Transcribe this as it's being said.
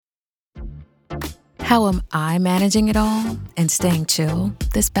How am I managing it all and staying chill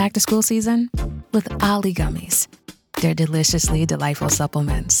this back-to-school season? With Ollie Gummies. They're deliciously delightful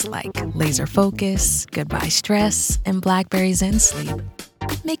supplements like Laser Focus, Goodbye Stress, and Blackberry Zen Sleep.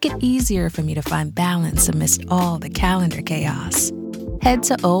 Make it easier for me to find balance amidst all the calendar chaos. Head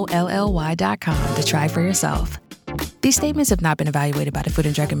to OLLY.com to try for yourself. These statements have not been evaluated by the Food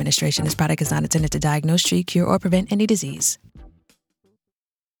and Drug Administration. This product is not intended to diagnose, treat, cure, or prevent any disease.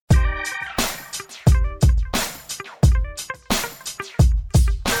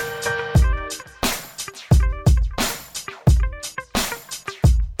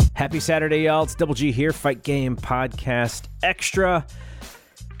 Happy Saturday, y'all. It's Double G here, Fight Game Podcast Extra.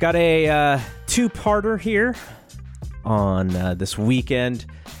 Got a two-parter here on this weekend.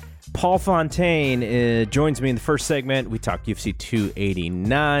 Paul Fontaine joins me in the first segment. We talked UFC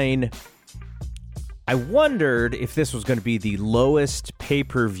 289. I wondered if this was going to be the lowest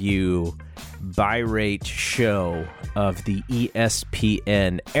pay-per-view buy rate show of the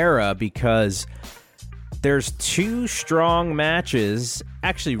ESPN era because there's two strong matches,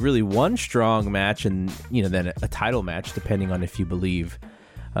 actually really one strong match, and then a title match, depending on if you believe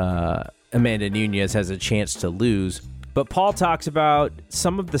Amanda Nunes has a chance to lose. But Paul talks about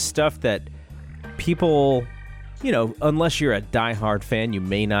some of the stuff that people, unless you're a diehard fan, you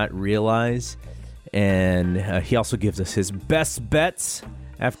may not realize. And he also gives us his best bets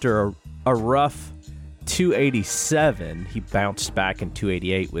after a rough 287. He bounced back in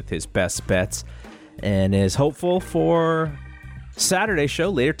 288 with his best bets, and is hopeful for Saturday's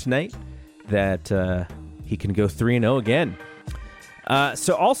show later tonight that he can go 3-0 again.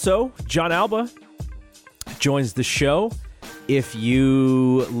 So also, Jon Alba joins the show. If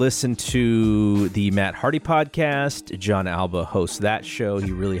you listen to the Matt Hardy podcast, Jon Alba hosts that show.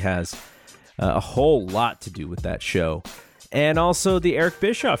 He really has a whole lot to do with that show. And also the Eric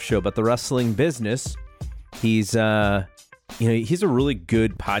Bischoff show about the wrestling business. He's he's a really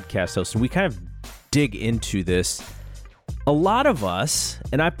good podcast host, and we kind of dig into this. A lot of us,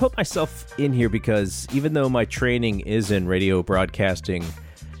 and I put myself in here because even though my training is in radio broadcasting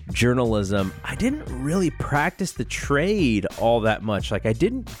journalism, I didn't really practice the trade all that much. Like, I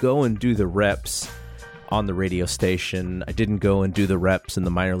didn't go and do the reps on the radio station. I didn't go and do the reps in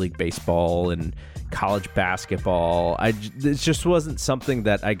the minor league baseball and college basketball. It just wasn't something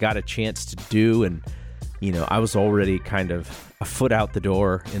that I got a chance to do, and I was already kind of a foot out the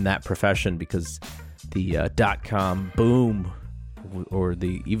door in that profession because the .com boom, or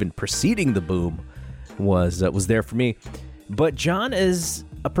the even preceding the boom, was there for me. But Jon is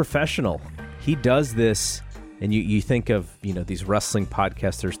a professional. He does this, and you think of these wrestling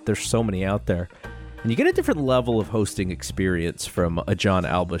podcasts. There's so many out there, and you get a different level of hosting experience from a Jon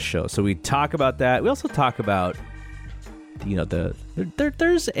Alba show. So we talk about that. We also talk about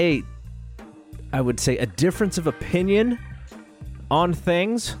there's a, I would say, a difference of opinion on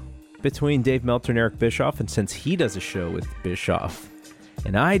things between Dave Meltzer and Eric Bischoff, and since he does a show with Bischoff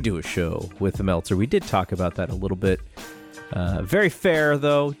and I do a show with Meltzer, we did talk about that a little bit. Very fair,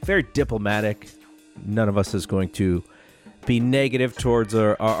 though, very diplomatic. None of us is going to be negative towards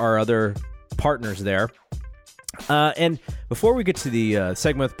our other partners there. And before we get to the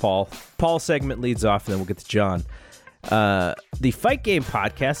segment with Paul's segment leads off, and then we'll get to Jon. The Fight Game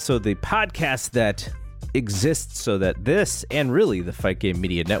Podcast, so the podcast that exists so that this and really the Fight Game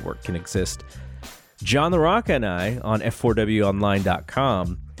Media Network can exist. John the Rock and I on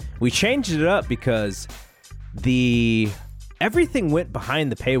F4WOnline.com, we changed it up because everything went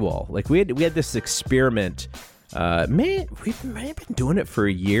behind the paywall. Like we had this experiment. We may have been doing it for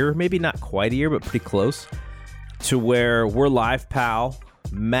a year, maybe not quite a year, but pretty close, to where we're Live Pal,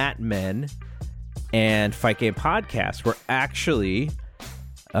 Matt Men, and Fight Game Podcast. We're actually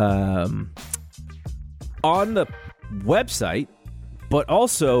on the website, but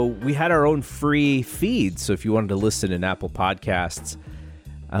also we had our own free feed. So if you wanted to listen in Apple Podcasts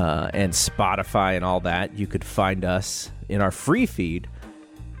and Spotify and all that, you could find us in our free feed.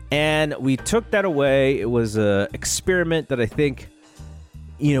 And we took that away. It was an experiment that I think,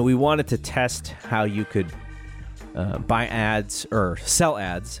 we wanted to test how you could buy ads or sell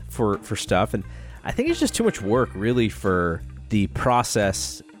ads for stuff. And I think it's just too much work, really, for the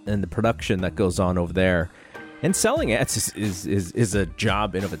process and the production that goes on over there. And selling ads is a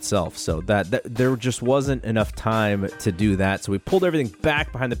job in of itself. So that there just wasn't enough time to do that. So we pulled everything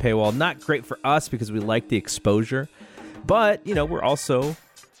back behind the paywall. Not great for us because we like the exposure. But, we're also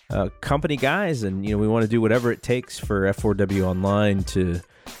company guys, and, we want to do whatever it takes for F4W Online to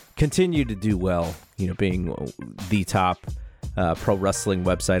continue to do well, being the top pro wrestling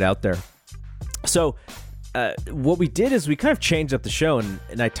website out there. So what we did is we kind of changed up the show,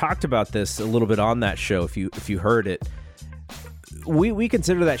 and I talked about this a little bit on that show. If you heard it, we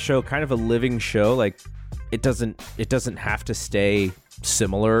consider that show kind of a living show. Like it doesn't have to stay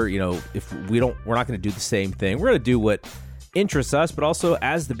similar. If we're not going to do the same thing. We're going to do what interests us, but also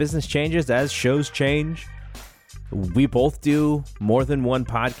as the business changes, as shows change, we both do more than one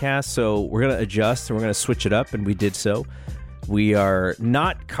podcast. So we're going to adjust and we're going to switch it up, and we did so. We are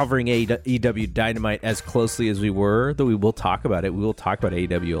not covering AEW Dynamite as closely as we were, though we will talk about it. We will talk about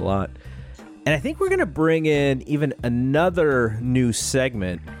AEW a lot. And I think we're going to bring in even another new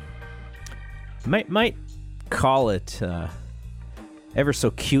segment. Might call it ever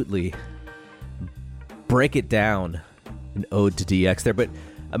so cutely, Break It Down, an ode to DX there. But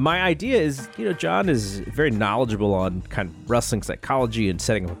my idea is, Jon is very knowledgeable on kind of wrestling psychology and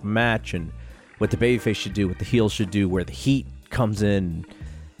setting up a match and what the babyface should do, what the heel should do, where the heat comes in.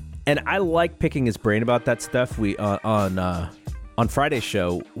 And I like picking his brain about that stuff. We on Friday's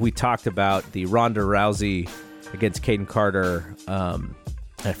show, we talked about the Ronda Rousey against Kaden Carter. I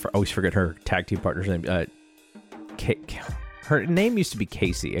always forget her tag team partner's name. Her name used to be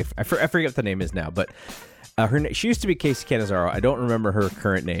Casey. I forget what the name is now, but she used to be Casey Canizaro. I don't remember her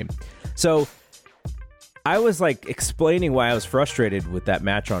current name. So I was like explaining why I was frustrated with that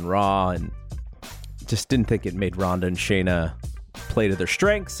match on Raw, and just didn't think it made Ronda and Shayna play to their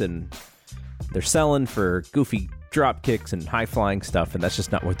strengths, and they're selling for goofy drop kicks and high flying stuff, and that's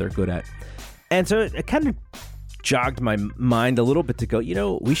just not what they're good at. And so it kind of jogged my mind a little bit to go,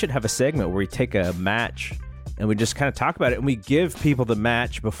 we should have a segment where we take a match and we just kind of talk about it, and we give people the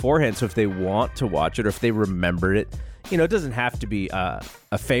match beforehand. So if they want to watch it or if they remember it, it doesn't have to be a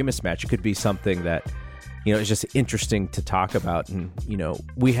famous match. It could be something that, is just interesting to talk about. And,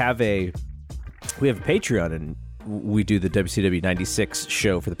 we have a Patreon, and we do the WCW 96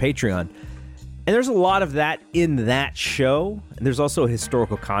 show for the Patreon. And there's a lot of that in that show. And there's also a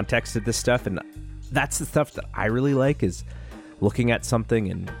historical context to this stuff. And that's the stuff that I really like, is looking at something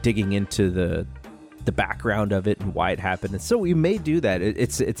and digging into the background of it and why it happened. And so we may do that.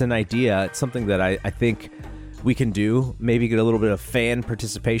 It's an idea. It's something that I think we can do. Maybe get a little bit of fan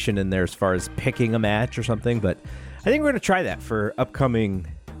participation in there as far as picking a match or something. But I think we're going to try that for upcoming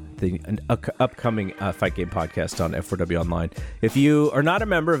Fight Game podcast on F4W Online. If you are not a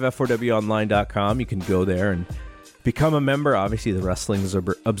member of F4WOnline.com, you can go there and become a member. Obviously, the Wrestling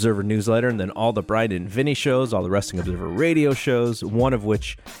Observer newsletter, and then all the Brian and Vinny shows, all the Wrestling Observer radio shows, one of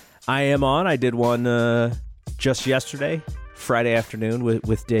which I am on. I did one just yesterday, Friday afternoon,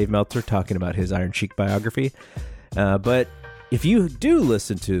 with Dave Meltzer talking about his Iron Sheik biography. But if you do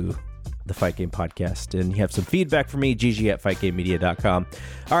listen to the Fight Game podcast and you have some feedback for me, gg@fightgamemedia.com.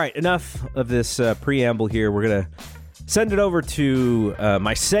 All right, enough of this preamble here. We're going to send it over to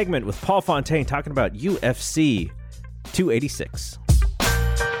my segment with Paul Fontaine talking about UFC 286.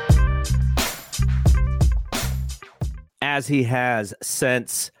 As he has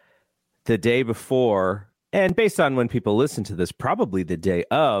since the day before, and based on when people listen to this, probably the day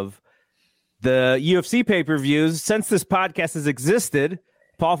of the UFC pay-per-views, since this podcast has existed,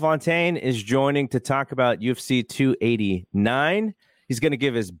 Paul Fontaine is joining to talk about UFC 289. He's going to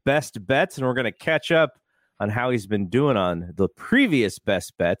give his best bets, and we're going to catch up on how he's been doing on the previous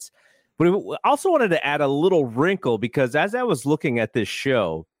best bets. But we also wanted to add a little wrinkle, because as I was looking at this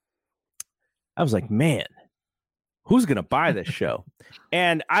show, I was like, man, who's going to buy this show?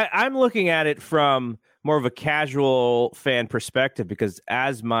 And I'm looking at it from more of a casual fan perspective, because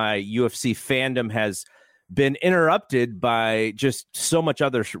as my UFC fandom has been interrupted by just so much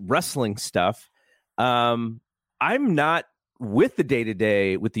other wrestling stuff, I'm not with the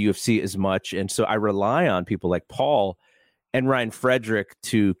day-to-day with the UFC as much. And so I rely on people like Paul and Ryan Frederick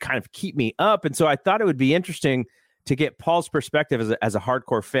to kind of keep me up. And so I thought it would be interesting to get Paul's perspective as a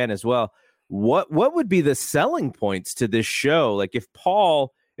hardcore fan as well. What would be the selling points to this show? Like if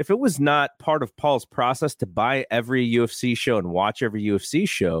it was not part of Paul's process to buy every UFC show and watch every UFC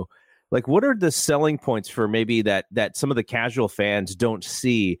show, like what are the selling points for maybe that some of the casual fans don't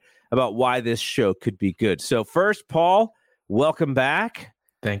see about why this show could be good? So first, Paul, welcome back.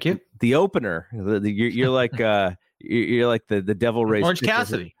 Thank you. The opener, you're like you're like the Devil Rays Orange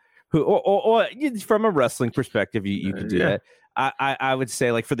Cassidy. Or from a wrestling perspective, you can do that. I would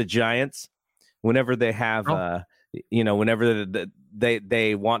say, like for the Giants, whenever they have whenever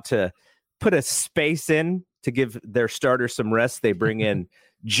they want to put a space in to give their starters some rest, they bring in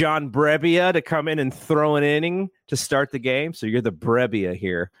John Brebbia to come in and throw an inning to start the game. So you're the Brebbia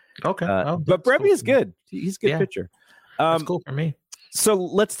here. Okay. But Brebbia's good. He's a good pitcher. That's cool for me. So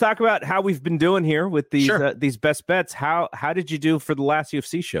let's talk about how we've been doing here with these these best bets. How did you do for the last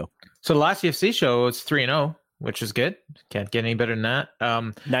UFC show? So the last UFC show was 3-0, which is good. Can't get any better than that.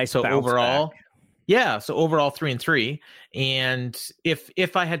 Nice. So bounce overall, back. yeah. So overall 3-3. And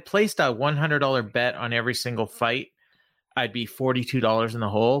if I had placed a $100 bet on every single fight, I'd be $42 in the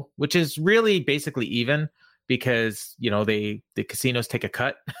hole, which is really basically even because, the casinos take a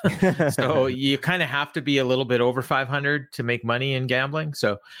cut. So you kind of have to be a little bit over 500 to make money in gambling.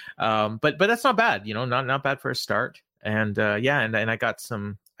 So, but that's not bad, not bad for a start. And and I got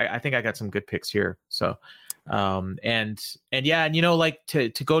some, I think I got some good picks here. So, and like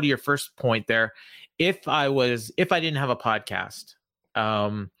to go to your first point there, if I didn't have a podcast,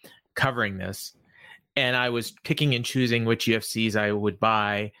 covering this, and I was picking and choosing which UFCs I would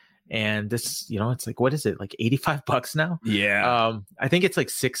buy, and this, it's like, what is it, like $85 now? Yeah. I think it's like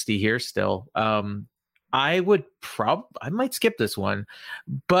 60 here still. I might skip this one,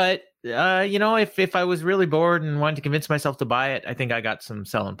 but if I was really bored and wanted to convince myself to buy it, I think I got some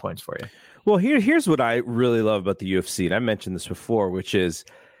selling points for you. Well, here's what I really love about the UFC, and I mentioned this before, which is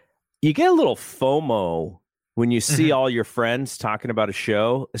you get a little FOMO when you see all your friends talking about a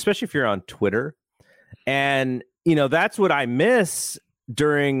show, especially if you're on Twitter. And, that's what I miss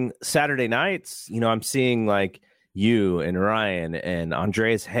during Saturday nights. I'm seeing like you and Ryan and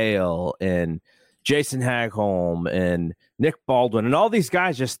Andreas Hale and Jason Hagholm and Nick Baldwin and all these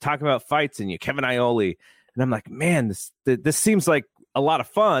guys just talking about fights, and Kevin Iole. And I'm like, man, this seems like a lot of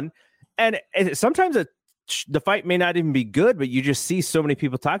fun. And sometimes the fight may not even be good, but you just see so many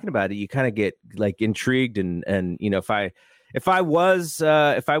people talking about it. You kind of get like intrigued. And if I was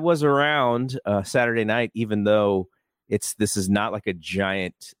around Saturday night, even though this is not like a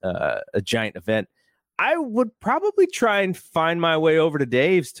giant event, I would probably try and find my way over to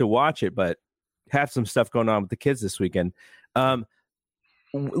Dave's to watch it, but have some stuff going on with the kids this weekend.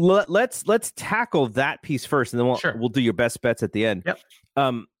 Let's tackle that piece first, and then we'll do your best bets at the end. Yep.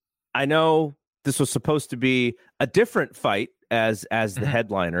 I know this was supposed to be a different fight as the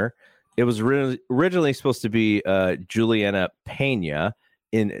headliner. It was originally supposed to be Juliana Pena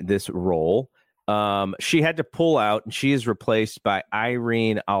in this role. She had to pull out, and she is replaced by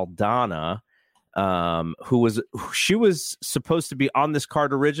Irene Aldana, she was supposed to be on this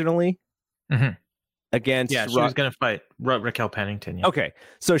card originally against. Yeah, she was going to fight Raquel Pennington. Yeah. Okay,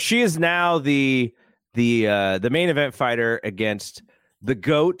 so she is now the main event fighter against the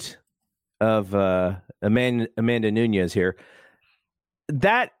GOAT of Amanda Nunes here.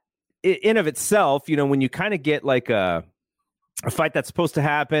 That in of itself, when you kind of get like a fight that's supposed to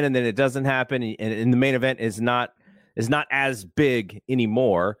happen and then it doesn't happen, and the main event is not as big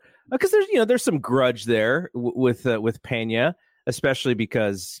anymore, because there's some grudge there with Pena, especially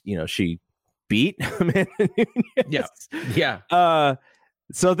because she beat Amanda Nunes. Yeah.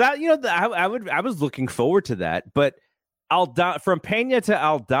 So that I was looking forward to that, but from Pena to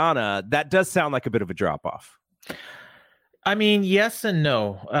Aldana, that does sound like a bit of a drop off. I mean, yes and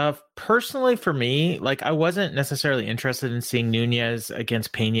no. Personally, for me, like, I wasn't necessarily interested in seeing Nunes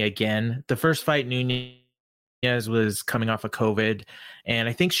against Pena again. The first fight, Nunes was coming off of COVID, and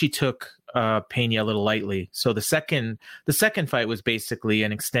I think she took Pena a little lightly. So the second fight was basically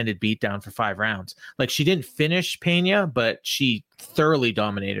an extended beatdown for 5 rounds. Like, she didn't finish Pena, but she thoroughly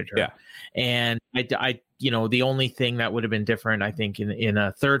dominated her. Yeah. And I the only thing that would have been different, I think, in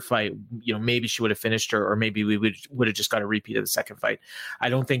a third fight, maybe she would have finished her, or maybe we would have just got a repeat of the second fight. I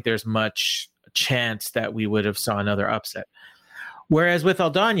don't think there's much chance that we would have saw another upset. Whereas with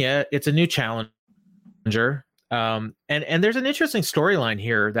Aldana, it's a new challenger. And there's an interesting storyline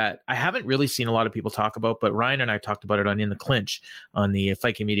here that I haven't really seen a lot of people talk about, but Ryan and I talked about it on In the Clinch on the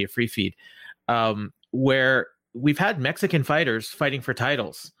Fight Game Media free feed, where we've had Mexican fighters fighting for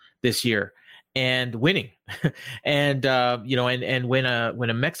titles this year and winning. And when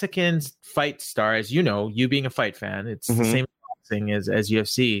a Mexican fight star, as you being a fight fan, it's the same thing as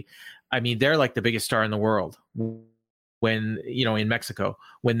UFC. I mean, they're like the biggest star in the world when, in Mexico,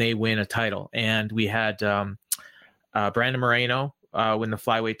 when they win a title. And we had Brandon Moreno win the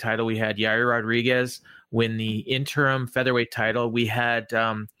flyweight title. We had Yair Rodriguez win the interim featherweight title. We had,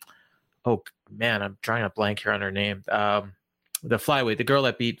 I'm drawing a blank here on her name. The flyweight, the girl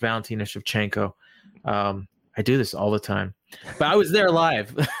that beat Valentina Shevchenko. I do this all the time, but I was there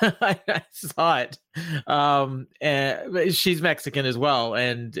live. I saw it. And she's Mexican as well.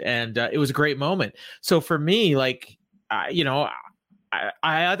 And it was a great moment. So for me, like, I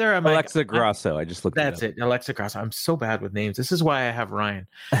either am Alexa Grasso. I just looked. That's it. Alexa Grasso. I'm so bad with names. This is why I have Ryan.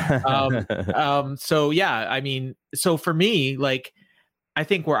 So yeah, I mean, so for me, like, I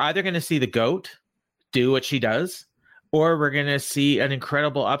think we're either going to see the GOAT do what she does, or we're going to see an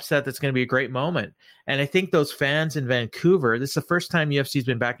incredible upset that's going to be a great moment. And I think those fans in Vancouver, this is the first time UFC's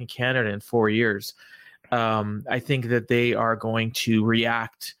been back in Canada in 4 years. I think that they are going to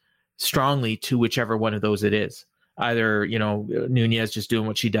react strongly to whichever one of those it is. Either, Nunez just doing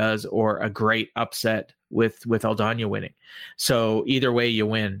what she does, or a great upset with Aldana winning. So either way, you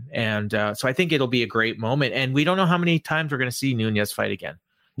win. And so I think it'll be a great moment. And we don't know how many times we're going to see Nunez fight again.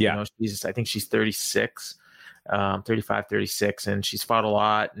 Yeah. I think she's 36, 35, 36, and she's fought a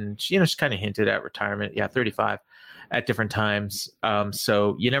lot. And she's kind of hinted at retirement. Yeah, 35 at different times.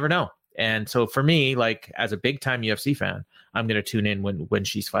 So you never know. And so for me, like as a big time UFC fan, I'm going to tune in when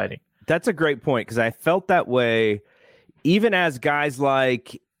she's fighting. That's a great point, because I felt that way even as guys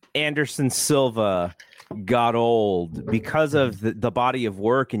like Anderson Silva got old because of the body of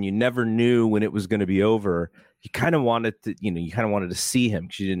work, and you never knew when it was going to be over. You kind of wanted to see him,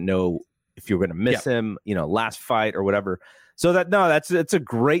 because you didn't know if you were going to miss him, last fight or whatever. So that's a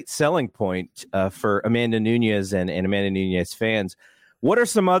great selling point for Amanda Nunez and Amanda Nunez fans. What are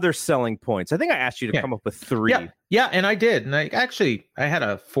some other selling points? I think I asked you to come up with 3. Yeah, and I did. And I had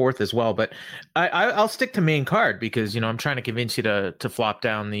a 4th as well, but I'll stick to main card because, I'm trying to convince you to flop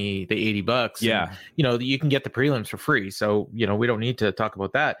down the $80. Yeah. And, you can get the prelims for free. So, we don't need to talk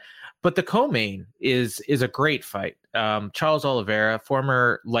about that. But the co-main is a great fight. Charles Oliveira,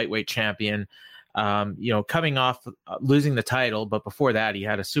 former lightweight champion, coming off losing the title. But before that, he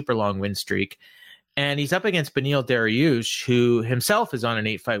had a super long win streak. And he's up against Beneil Dariush, who himself is on an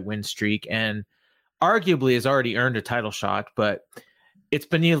 8-fight win streak and arguably has already earned a title shot. But it's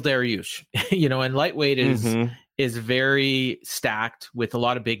Beneil Dariush, and lightweight is very stacked with a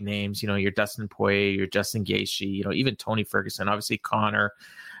lot of big names. Your Dustin Poirier, your Justin Gaethje, even Tony Ferguson, obviously Conor,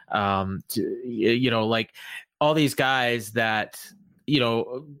 like all these guys that,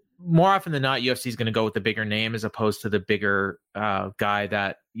 more often than not, UFC is going to go with the bigger name as opposed to the bigger guy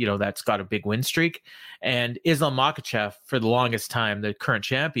that, that's got a big win streak. And Islam Makhachev, for the longest time, the current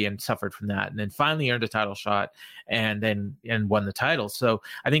champion, suffered from that, and then finally earned a title shot and won the title. So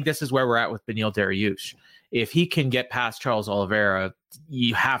I think this is where we're at with Beneil Dariush. If he can get past Charles Oliveira,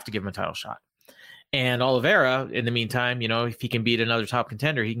 you have to give him a title shot. And Oliveira, in the meantime, if he can beat another top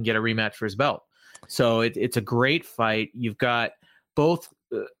contender, he can get a rematch for his belt. So it's a great fight. You've got both.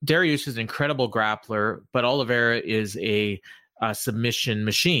 Dariush is an incredible grappler, but Oliveira is a submission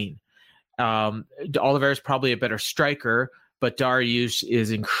machine. Oliveira is probably a better striker, but Dariush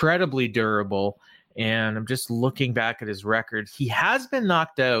is incredibly durable. And I'm just looking back at his record. He has been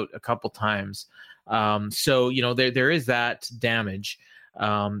knocked out a couple times. So, there is that damage.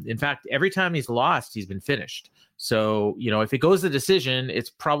 In fact, every time he's lost, he's been finished. So, if it goes the decision, it's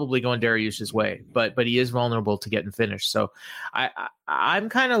probably going Dariush's way, but he is vulnerable to getting finished. So I'm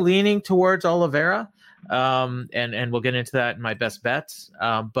kind of leaning towards Oliveira, and we'll get into that in my best bets.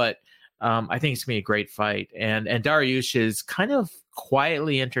 But I think it's going to be a great fight. And Dariush is kind of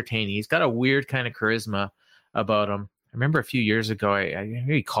quietly entertaining. He's got a weird kind of charisma about him. I remember a few years ago, I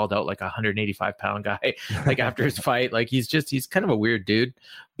he called out like a 185-pound guy, like after his fight. Like he's kind of a weird dude.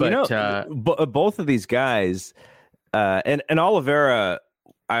 But both of these guys, and Oliveira,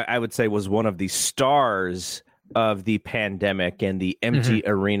 I would say, was one of the stars of the pandemic and the empty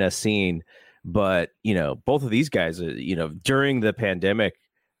arena scene. But both of these guys, during the pandemic,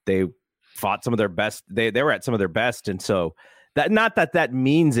 they fought some of their best. They were at some of their best, and so. That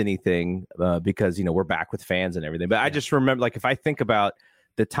means anything because we're back with fans and everything, but I just remember, like, if I think about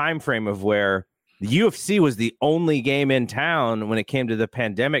the time frame of where the UFC was the only game in town when it came to the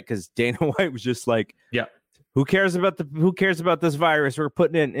pandemic, because Dana White was just like, who cares about this virus? We're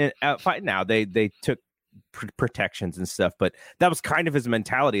putting in out fight now. They took protections and stuff, but that was kind of his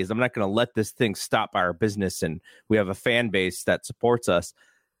mentality: is I'm not going to let this thing stop our business, and we have a fan base that supports us.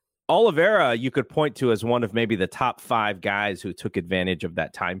 Oliveira, you could point to as one of maybe the top 5 guys who took advantage of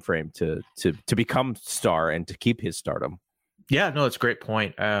that time frame to become star and to keep his stardom. Yeah, no, it's a great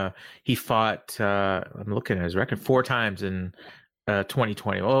point. He fought, I'm looking at his record, 4 times in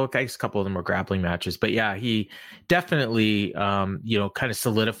 2020. Well, I guess a couple of them were grappling matches, but yeah, he definitely, kind of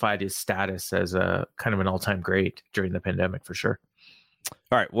solidified his status as a kind of an all-time great during the pandemic for sure.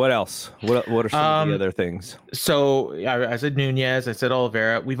 All right, what else? What are some of the other things? So I said Nunez, I said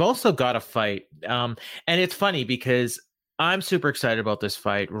Oliveira. We've also got a fight. And it's funny because I'm super excited about this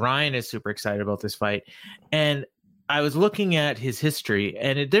fight. Ryan is super excited about this fight. And I was looking at his history,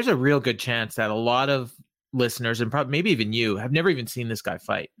 and there's a real good chance that a lot of listeners, and probably maybe even you, have never even seen this guy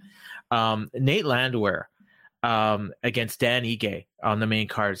fight. Nate Landwehr against Dan Ige on the main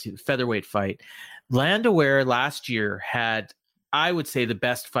card, featherweight fight. Landwehr last year had I would say, the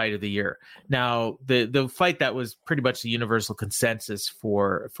best fight of the year. Now, the fight that was pretty much the universal consensus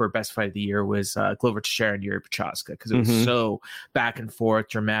for best fight of the year was Glover Teixeira and Yuri Prochazka, because it was so back and forth,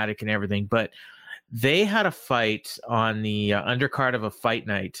 dramatic and everything. But they had a fight on the undercard of a fight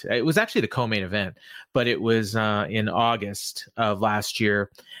night. It was actually the co-main event, but it was in August of last year,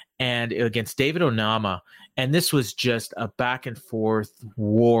 and against David Onama. And this was just a back and forth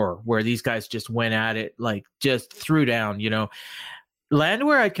war where these guys just went at it, like just threw down,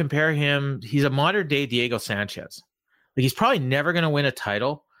 Landwehr, I'd compare him. He's a modern day Diego Sanchez. Like, he's probably never going to win a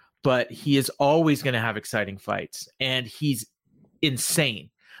title, but he is always going to have exciting fights, and he's insane.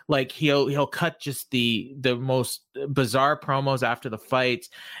 Like, he'll cut just the most bizarre promos after the fights,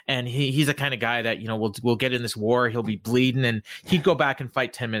 and he's the kind of guy that we'll get in this war. He'll be bleeding, and he'd go back and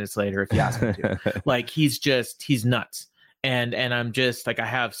fight 10 minutes later if you ask him to. Like, he's nuts. And I'm just like, I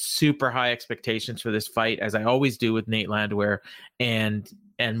have super high expectations for this fight, as I always do with Nate Landwehr, and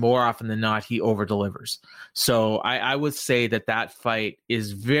more often than not, he over delivers. So I would say that fight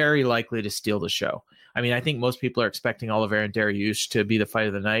is very likely to steal the show. I mean, I think most people are expecting Oliveira and Dariush to be the fight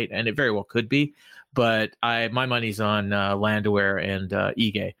of the night, and it very well could be. But my money's on Landwehr and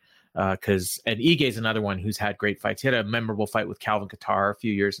Ige, because Ige is another one who's had great fights. He had a memorable fight with Calvin Kattar a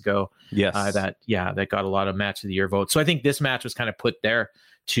few years ago. Yes, that got a lot of match of the year votes. So I think this match was kind of put there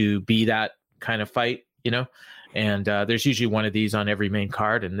to be that kind of fight, And there's usually one of these on every main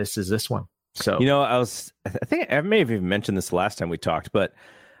card, and this is this one. So I think I may have even mentioned this last time we talked, but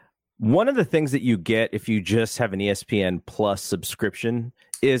one of the things that you get if you just have an ESPN Plus subscription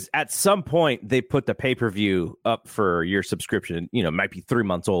is at some point they put the pay-per-view up for your subscription. It might be 3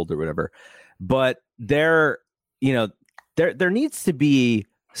 months old or whatever, but there needs to be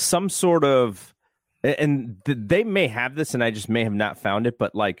some sort of, and they may have this and I just may have not found it,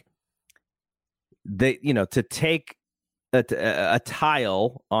 but like they, to take a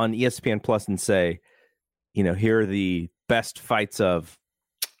tile on ESPN Plus and say, here are the best fights of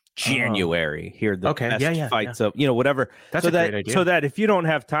January. Here are the best fights of whatever. That's a great idea. So that if you don't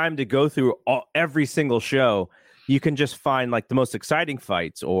have time to go through every single show, you can just find like the most exciting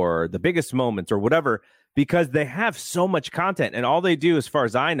fights or the biggest moments or whatever, because they have so much content, and all they do, as far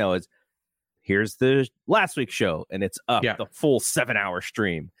as I know, is here's the last week's show and it's up the full 7-hour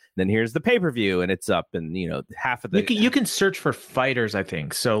stream. Then here's the pay-per-view and it's up, and half of the you can search for fighters, I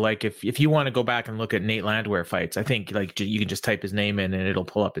think. So like if you want to go back and look at Nate Landwehr fights, I think like you can just type his name in and it'll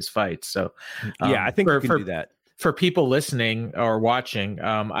pull up his fights. So I think you can do that. For people listening or watching,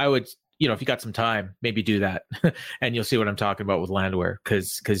 I would, if you got some time, maybe do that and you'll see what I'm talking about with Landwehr,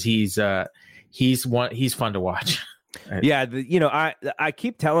 because he's fun to watch. Yeah, I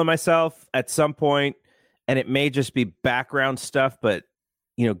keep telling myself at some point, and it may just be background stuff, but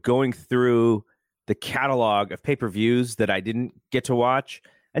going through the catalog of pay-per-views that I didn't get to watch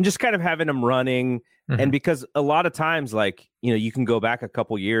and just kind of having them running. And because a lot of times, like, you can go back a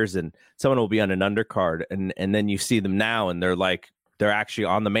couple years and someone will be on an undercard and then you see them now and they're actually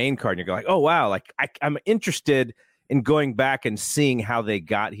on the main card and you're like, oh, wow, like I'm interested in going back and seeing how they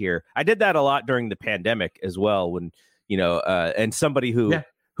got here. I did that a lot during the pandemic as well, when, and somebody who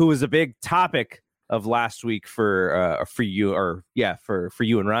was a big topic of last week for you, or for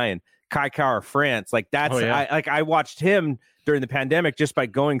you and Ryan, Kai Kara France. Like that's I watched him during the pandemic just by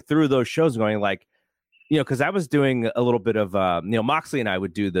going through those shows, going like, because I was doing a little bit of Moxley and I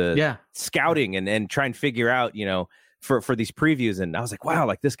would do the scouting and try and figure out for these previews, and I was like, wow,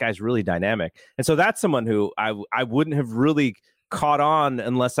 like this guy's really dynamic. And so that's someone who I wouldn't have really caught on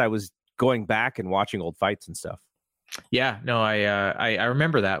unless I was going back and watching old fights and stuff. Yeah, no, I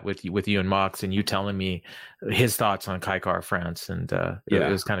remember that with you and Mox, and you telling me his thoughts on Kai Kara France, and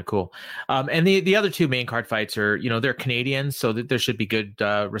it was kind of cool. And the other two main card fights are, they're Canadians, so there should be good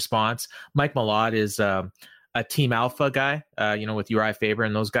response. Mike Malott is a Team Alpha guy, with Uriah Faber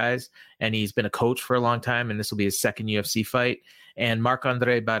and those guys, and he's been a coach for a long time, and this will be his second UFC fight. And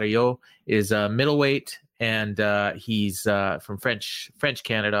Marc-André Barriot is a middleweight, and he's from French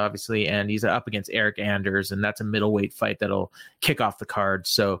Canada, obviously, and he's up against Eric Anders, and that's a middleweight fight that'll kick off the card.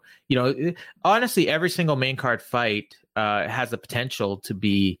 So, honestly, every single main card fight has the potential to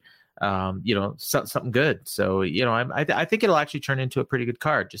be, something good. So, I think it'll actually turn into a pretty good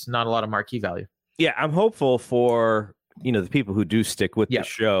card, just not a lot of marquee value. Yeah, I'm hopeful for the people who do stick with the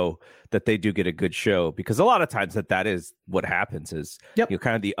show, that they do get a good show, because a lot of times that is what happens is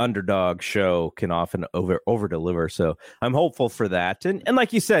kind of the underdog show can often over deliver. So I'm hopeful for that. And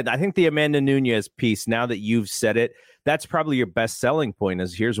like you said, I think the Amanda Nunes piece, now that you've said it, that's probably your best selling point,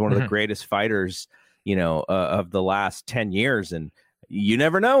 is here's one of the greatest fighters, of the last 10 years. And you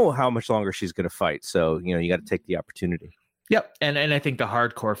never know how much longer she's going to fight. So, you got to take the opportunity. Yep. And I think the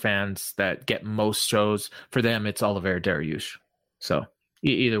hardcore fans that get most shows, for them, it's Oliveira Dariush. So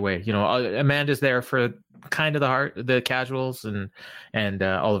either way, Amanda's there for kind of the casuals, and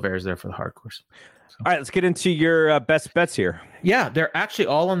Oliveira's there for the hardcores. So. All right, let's get into your best bets here. Yeah, they're actually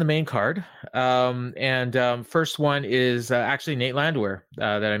all on the main card. First one is actually Nate Landwehr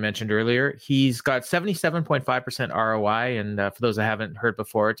that I mentioned earlier. He's got 77.5% ROI. And for those that haven't heard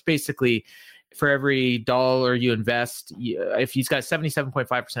before, it's basically for every dollar you invest, if he's got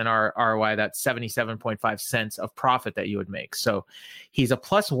 77.5% ROI, that's 77.5 cents of profit that you would make. So he's a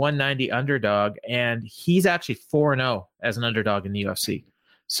plus 190 underdog, and he's actually 4-0 as an underdog in the UFC.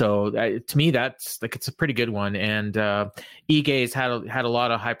 So to me, that's like, it's a pretty good one. And Ige's had a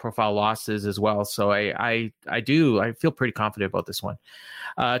lot of high profile losses as well. So I feel pretty confident about this one.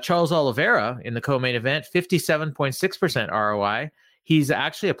 Charles Oliveira in the co-main event, 57.6% ROI. He's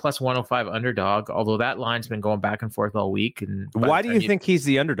actually a plus 105 underdog, although that line's been going back and forth all week. And why do you think he's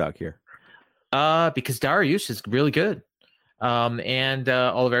the underdog here? Because Dariush is really good. And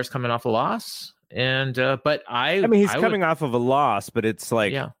Oliveira's coming off a loss. And but he's coming off of a loss, but it's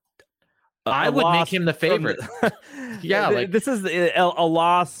like, yeah, I would make him the favorite. Yeah, this is a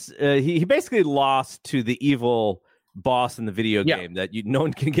loss. He basically lost to the evil boss in the video game that no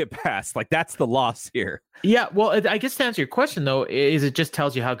one can get past. Like, that's the loss here. Yeah, well, I guess to answer your question though, is it just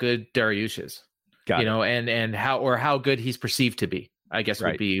tells you how good Dariush is, and how good he's perceived to be. I guess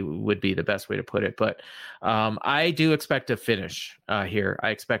would be the best way to put it. But I do expect a finish here.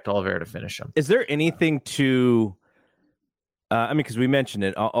 I expect Oliveira to finish him. Is there anything to? Because we mentioned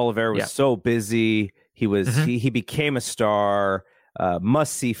it, Oliveira was so busy. He was he became a star,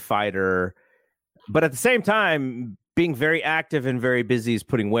 must see fighter, but at the same time, being very active and very busy is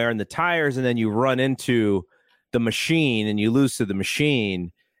putting wear on the tires, and then you run into the machine and you lose to the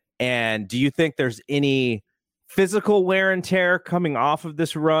machine. And do you think there's any physical wear and tear coming off of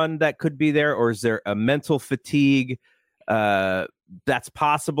this run that could be there, or is there a mental fatigue that's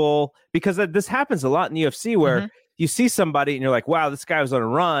possible? Because this happens a lot in the UFC where you see somebody and you're like, wow, this guy was on a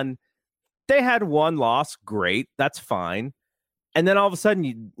run. They had one loss, great, that's fine. And then all of a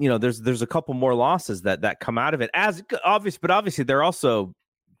sudden, there's a couple more losses that come out of it as obvious, but obviously they're also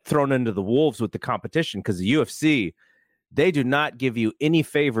thrown into the wolves with the competition, because the UFC, they do not give you any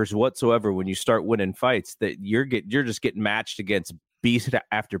favors whatsoever when you start winning fights. That you're just getting matched against beast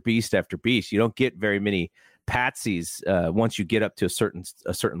after beast after beast. You don't get very many patsies once you get up to a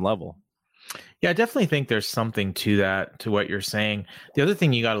certain level. Yeah, I definitely think there's something to that, to what you're saying. The other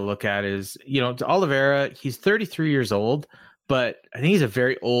thing you got to look at is, to Oliveira, he's 33 years old, but I think he's a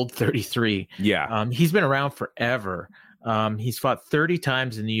very old 33. Yeah. He's been around forever. He's fought 30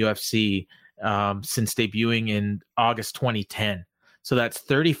 times in the UFC. Since debuting in August 2010. So that's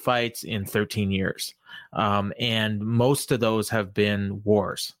 30 fights in 13 years. And most of those have been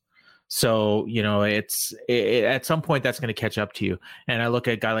wars. So, at some point that's going to catch up to you. And I look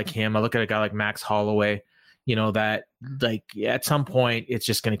at a guy like him, I look at a guy like Max Holloway, that like at some point it's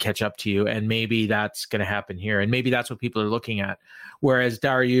just going to catch up to you. And maybe that's going to happen here. And maybe that's what people are looking at. Whereas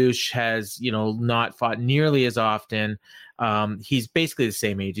Dariush has, not fought nearly as often. He's basically the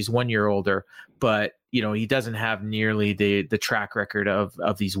same age. He's 1 year older, but he doesn't have nearly the track record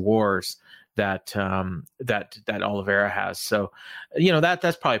of these wars that Oliveira has. So,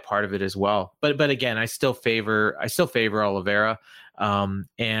 that's probably part of it as well. But again, I still favor Oliveira.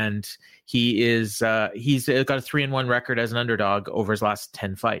 And he's got a 3-1 record as an underdog over his last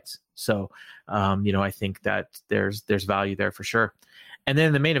 10 fights. So, I think that there's value there for sure. And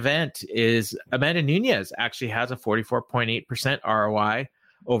then the main event is Amanda Nunes actually has a 44.8% ROI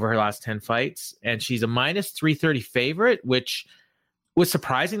over her last 10 fights. And she's a minus 330 favorite, which was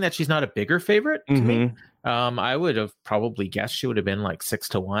surprising that she's not a bigger favorite to me. I would have probably guessed she would have been like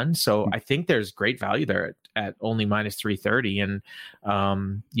 6-1. So I think there's great value there at only minus 330.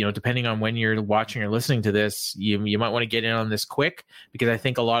 And, depending on when you're watching or listening to this, you might want to get in on this quick, because I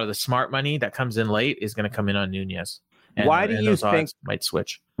think a lot of the smart money that comes in late is going to come in on Nunes. And, why do you think might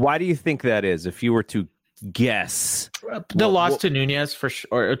switch? Why do you think that is? If you were to guess, the loss to Nunes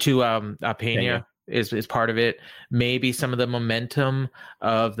or to Pena is part of it. Maybe some of the momentum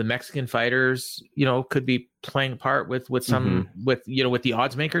of the Mexican fighters, could be playing a part with some with the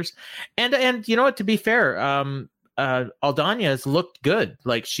odds makers. And to be fair, Aldana's looked good.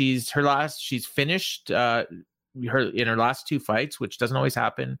 Like she's finished in her last 2 fights, which doesn't always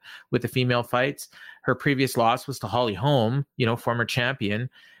happen with the female fights. Her previous loss was to Holly Holm, former champion.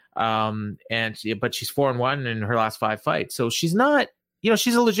 But she's 4-1 in her last 5 fights. So she's not,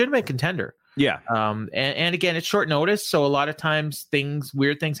 she's a legitimate contender. Yeah. And again, it's short notice. So a lot of times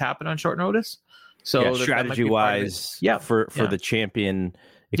weird things happen on short notice. So strategy wise, for the champion,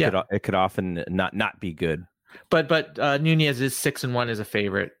 it could often not be good. But Nunez is 6-1 as a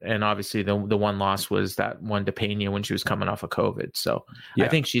favorite, and obviously the one loss was that one to Pena when she was coming off of COVID. So I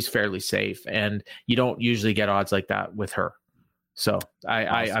think she's fairly safe, and you don't usually get odds like that with her. So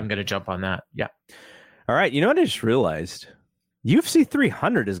I'm going to jump on that. Yeah. All right. You know what I just realized? UFC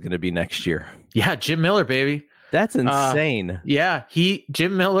 300 is going to be next year. Yeah, Jim Miller, baby. That's insane.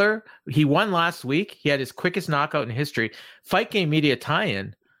 Jim Miller, he won last week. He had his quickest knockout in history. Fight Game Media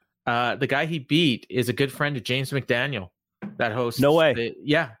tie-in. The guy he beat is a good friend of James McDaniel that hosts. No way.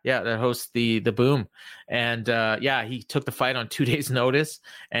 That hosts the Boom. And he took the fight on 2 days notice,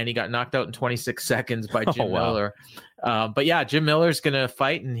 and he got knocked out in 26 seconds by Jim Miller. But Jim Miller's going to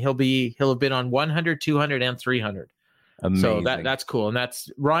fight, and he'll have been on 100, 200, and 300. Amazing. So that's cool. And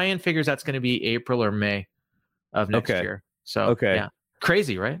Ryan figures that's going to be April or May of next year. So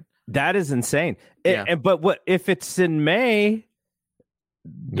crazy, right? That is insane. But what if it's in May?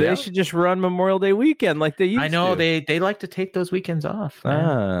 They should just run Memorial Day weekend like they used to. I know they like to take those weekends off.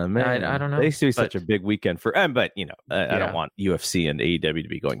 Man. I don't know. They used to be such a big weekend for. But I don't want UFC and AEW to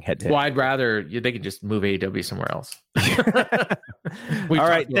be going head to head. Well, I'd rather they could just move AEW somewhere else. All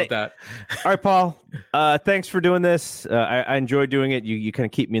right, about that. All right, Paul. Thanks for doing this. I enjoy doing it. You kind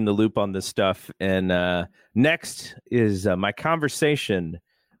of keep me in the loop on this stuff. And next is my conversation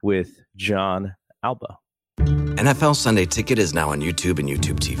with Jon Alba. NFL Sunday Ticket is now on YouTube and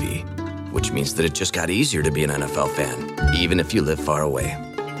YouTube TV, which means that it just got easier to be an NFL fan, even if you live far away.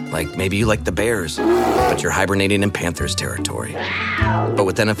 Like maybe you like the Bears, but you're hibernating in Panthers territory. But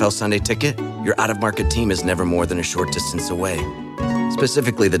with NFL Sunday Ticket, your out-of-market team is never more than a short distance away.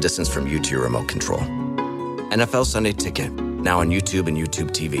 Specifically, the distance from you to your remote control. NFL Sunday Ticket, now on YouTube and YouTube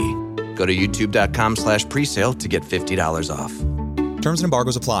TV. Go to youtube.com/presale to get $50 off. Terms and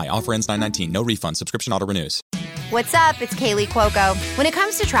embargoes apply. Offer ends 9/19. No refund. Subscription auto renews. What's up? It's Kaylee Cuoco. When it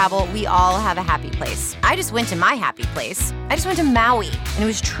comes to travel, we all have a happy place. I just went to my happy place. I just went to Maui, and it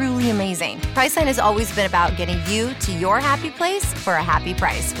was truly amazing. Priceline has always been about getting you to your happy place for a happy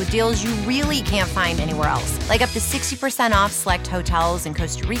price with deals you really can't find anywhere else. Like up to 60% off select hotels in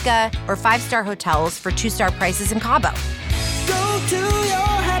Costa Rica or 5-star hotels for 2-star prices in Cabo. Go to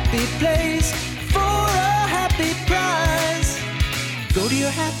your happy place for a happy price. Go to your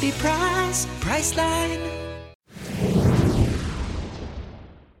happy price, Priceline.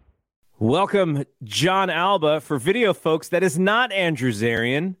 Welcome, Jon Alba. For video folks, that is not Andrew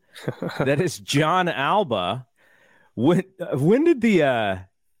Zarian. That is Jon Alba. When did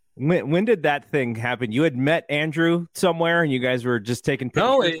that thing happen? You had met Andrew somewhere, and you guys were just taking pictures?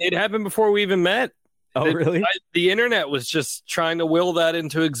 No, it happened before we even met. Oh, really? The internet was just trying to will that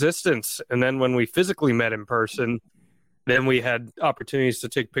into existence. And then when we physically met in person, then we had opportunities to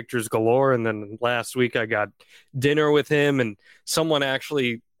take pictures galore. And then last week I got dinner with him, and someone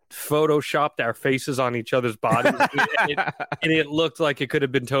actually photoshopped our faces on each other's bodies. and it looked like it could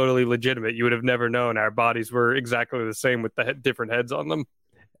have been totally legitimate. You would have never known our bodies were exactly the same with the different heads on them.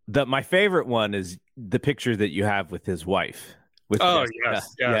 My favorite one is the picture that you have with his wife.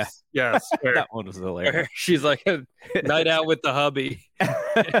 Yes. That one was hilarious. She's like a night out with the hubby.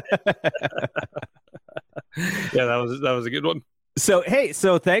 Yeah, that was a good one.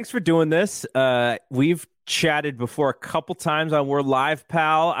 So thanks for doing this. We've chatted before a couple times on We're Live,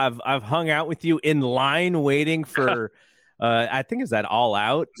 pal. I've hung out with you in line waiting for I think is that All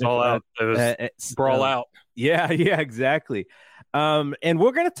Out? It's All Out. It was Brawl Out. Yeah, exactly. And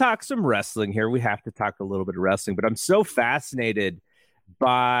we're going to talk some wrestling here. We have to talk a little bit of wrestling, but I'm so fascinated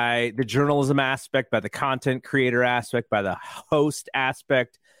by the journalism aspect, by the content creator aspect, by the host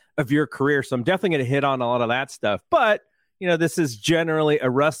aspect of your career. So I'm definitely going to hit on a lot of that stuff. But, this is generally a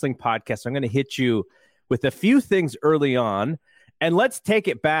wrestling podcast. So I'm going to hit you with a few things early on, and let's take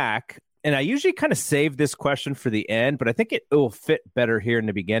it back. And I usually kind of save this question for the end, but I think it will fit better here in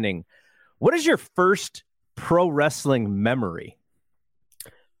the beginning. What is your first pro wrestling memory?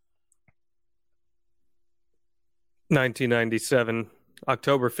 1997,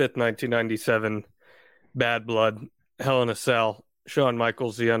 October 5th, 1997, Bad Blood, Hell in a Cell, Shawn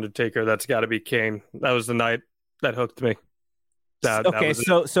Michaels, The Undertaker. That's got to be Kane. That was the night that hooked me.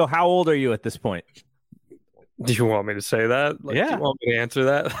 So how old are you at this point? Do you want me to say that? Yeah. Do you want me to answer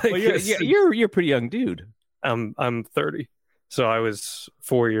that? Well, you're a pretty young dude. I'm 30, so I was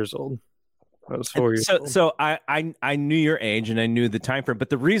 4 years old. I was 4 years old. So I knew your age and I knew the time frame, but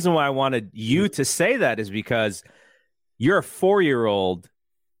the reason why I wanted you to say that is because you're a 4-year-old,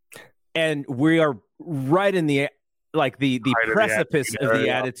 and we are right in the precipice of the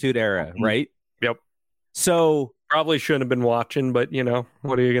Attitude Era, right? Yep. So Probably shouldn't have been watching, but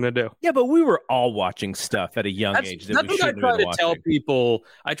what are you going to do? Yeah, but we were all watching stuff at a young age that we shouldn't have been watching. Tell people.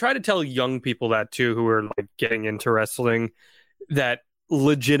 I try to tell young people that too, who are like getting into wrestling, that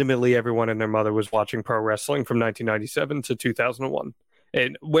legitimately everyone and their mother was watching pro wrestling from 1997 to 2001.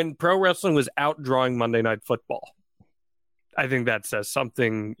 And when pro wrestling was outdrawing Monday Night Football, I think that says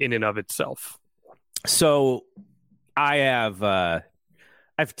something in and of itself. So I have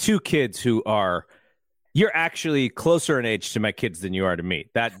two kids who are, you're actually closer in age to my kids than you are to me.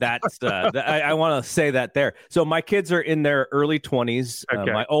 That's I want to say that there. So my kids are in their early 20s.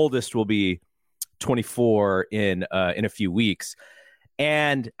 Okay. My oldest will be 24 in a few weeks.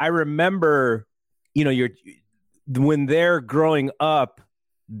 And I remember, when they're growing up,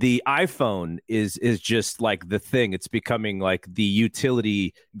 the iPhone is just like the thing. It's becoming like the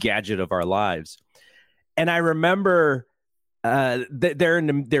utility gadget of our lives. And I remember they're in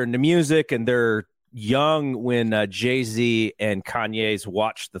the music and they're young when Jay-Z and Kanye's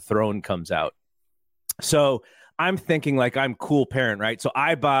Watch the Throne comes out. So I'm thinking like I'm cool parent, right? So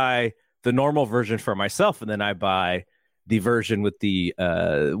I buy the normal version for myself, and then I buy the version with the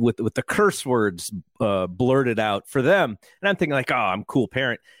with the curse words blurted out for them. And I'm thinking like, oh, I'm cool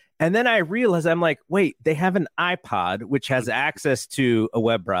parent. And then I realize I'm like, wait, they have an iPod which has access to a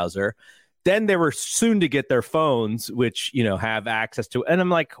web browser. Then they were soon to get their phones, which have access to. And I'm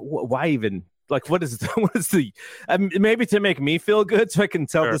like, why even? Like, what is the maybe to make me feel good so I can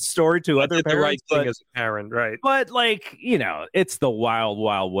tell the story to other parents. The right thing as a parent, right? But like, it's the wild,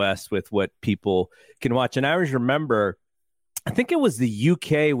 wild west with what people can watch. And I always remember, I think it was the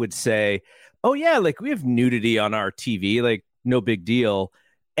UK would say, oh yeah, like we have nudity on our TV, like no big deal.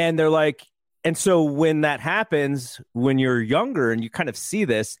 And they're like, and so when that happens, when you're younger and you kind of see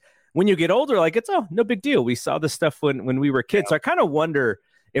this, when you get older, like it's no big deal. We saw this stuff when we were kids. So I kind of wonder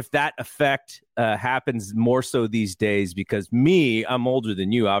if that effect happens more so these days, because I'm older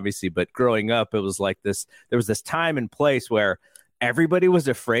than you, obviously, but growing up, it was like this. There was this time and place where everybody was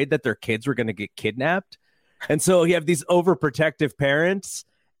afraid that their kids were going to get kidnapped. And so you have these overprotective parents.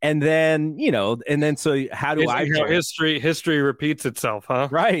 And then, so how do I history repeats itself, huh?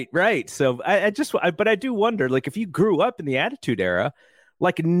 Right. So but I do wonder, like, if you grew up in the Attitude Era,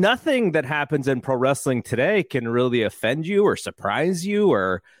 like nothing that happens in pro wrestling today can really offend you or surprise you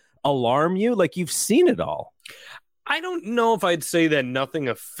or alarm you. Like you've seen it all. I don't know if I'd say that nothing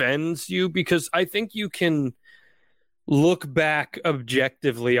offends you, because I think you can look back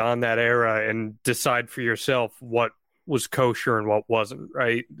objectively on that era and decide for yourself what was kosher and what wasn't,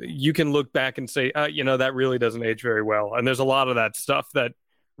 right? You can look back and say, that really doesn't age very well. And there's a lot of that stuff that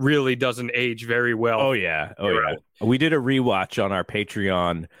really doesn't age very well. Oh yeah. We did a rewatch on our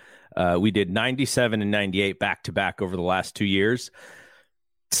Patreon. We did 97 and 98 back to back over the last 2 years.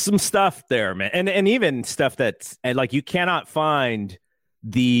 Some stuff there, man. And even stuff that's like you cannot find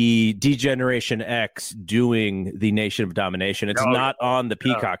the D-Generation X doing the Nation of Domination. It's not on the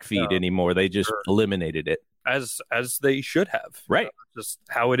Peacock feed anymore. They just eliminated it. As they should have. Right. Just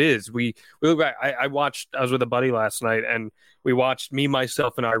how it is. We look back. I was with a buddy last night, and we watched Me,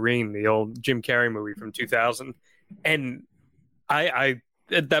 Myself, and Irene, the old Jim Carrey movie from 2000. And I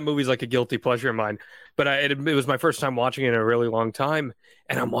that movie's like a guilty pleasure of mine. But it was my first time watching it in a really long time.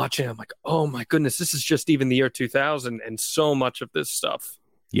 And I'm watching, I'm like, oh my goodness, this is just even the year 2000. And so much of this stuff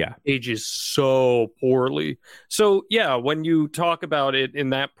ages so poorly. So yeah, when you talk about it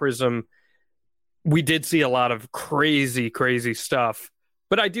in that prism, we did see a lot of crazy, crazy stuff.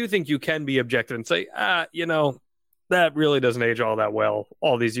 But I do think you can be objective and say, that really doesn't age all that well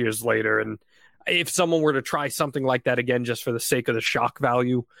all these years later. And if someone were to try something like that again, just for the sake of the shock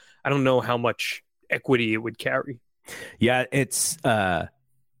value, I don't know how much equity it would carry. Yeah, it's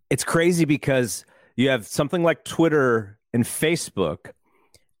crazy because you have something like Twitter and Facebook,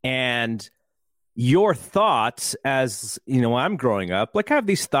 and your thoughts as, when I'm growing up, like I have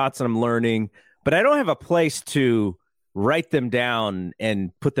these thoughts and I'm learning, but I don't have a place to write them down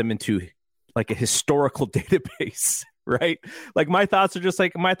and put them into like a historical database, right? Like my thoughts are just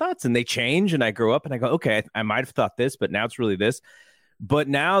like my thoughts, and they change, and I grow up and I go, okay, I might have thought this, but now it's really this. But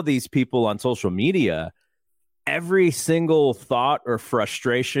now these people on social media, every single thought or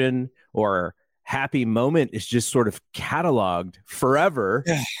frustration or happy moment is just sort of cataloged forever.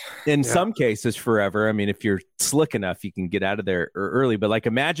 In some cases forever. I mean, if you're slick enough, you can get out of there early. But like,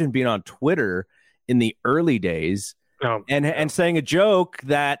 imagine being on Twitter in the early days and saying a joke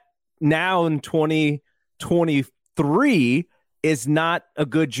that now in 2023 is not a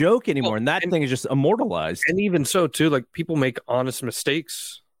good joke anymore. And that thing is just immortalized. And even so, too, like people make honest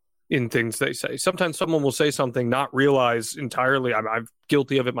mistakes in things they say. Sometimes someone will say something, not realize entirely. I'm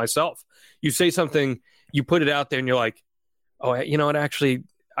guilty of it myself. You say something you put it out there and you're like, oh, you know what, actually,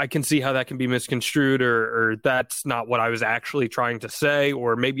 I can see how that can be misconstrued, or that's not what I was actually trying to say,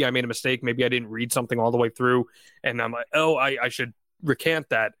 or maybe I made a mistake. Maybe I didn't read something all the way through, and I'm like, oh, I should recant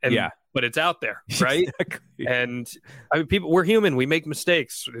that. And, but it's out there, right? Exactly. And I mean, people, we're human. We make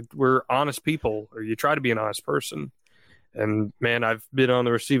mistakes. We're honest people, or you try to be an honest person. And man, I've been on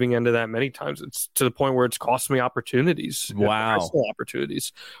the receiving end of that many times. It's to the point where it's cost me opportunities. Wow.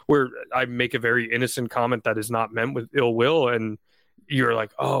 Opportunities where I make a very innocent comment that is not meant with ill will. And you're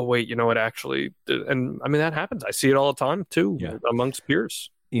like, oh, wait, you know what? Actually, and I mean, that happens. I see it all the time too, amongst peers.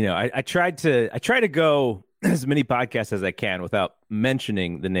 You know, I try to go as many podcasts as I can without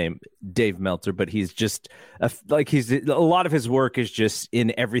mentioning the name Dave Meltzer, but he's just a lot of his work is just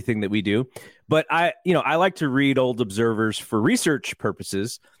in everything that we do. But I like to read old observers for research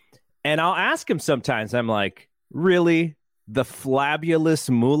purposes, and I'll ask him sometimes. I'm like, really, the flabulous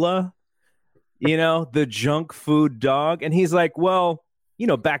mullah, the junk food dog? And he's like, well,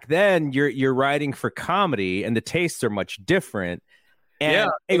 back then you're writing for comedy, and the tastes are much different.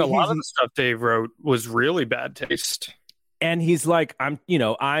 And a lot of the stuff Dave wrote was really bad taste. And he's like,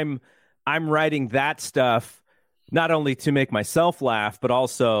 I'm writing that stuff not only to make myself laugh, but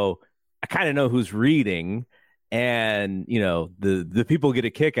also I kind of know who's reading, and the people get a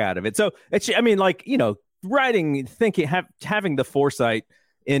kick out of it. So it's, writing, thinking, having the foresight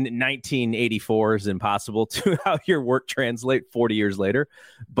in 1984 is impossible to how your work translate 40 years later.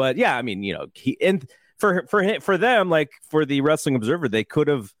 But yeah, I mean, For them, like for the Wrestling Observer, they could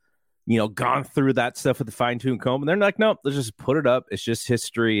have, gone through that stuff with a fine-tooth comb, and they're like, nope, let's just put it up. It's just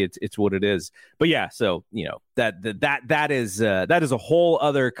history. It's what it is. But yeah, so that is a whole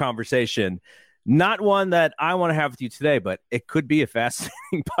other conversation. Not one that I want to have with you today, but it could be a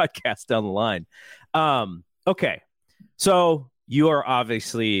fascinating podcast down the line. Okay, so you are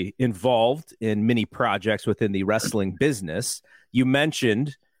obviously involved in many projects within the wrestling business. You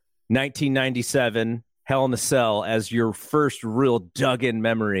mentioned 1997. Hell in a Cell as your first real dug-in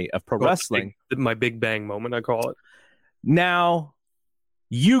memory of pro wrestling. My big bang moment, I call it. Now,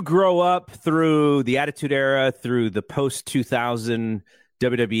 you grow up through the Attitude Era, through the post-2000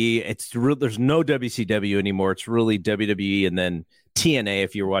 WWE. There's no WCW anymore. It's really WWE and then TNA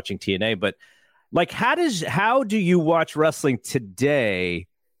if you're watching TNA. But like, how do you watch wrestling today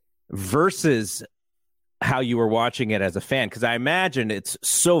versus how you were watching it as a fan? Because I imagine it's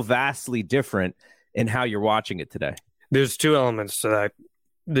so vastly different in how you're watching it today. There's two elements to that.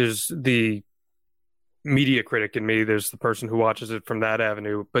 There's the media critic in me. There's the person who watches it from that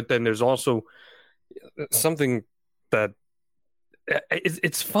avenue. But then there's also something that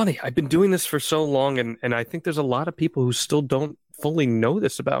it's funny. I've been doing this for so long, and I think there's a lot of people who still don't fully know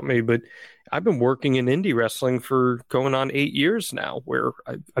this about me, but I've been working in indie wrestling for going on 8 years now, where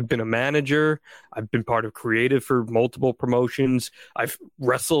I've been a manager. I've been part of creative for multiple promotions. I've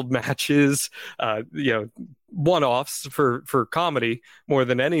wrestled matches, one-offs for comedy more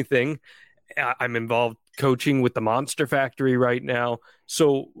than anything. I'm involved coaching with the Monster Factory right now.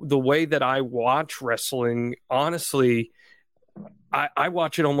 So the way that I watch wrestling, honestly, I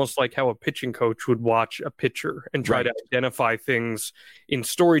watch it almost like how a pitching coach would watch a pitcher and try to identify things in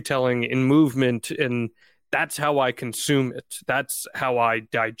storytelling, in movement, and that's how I consume it. That's how I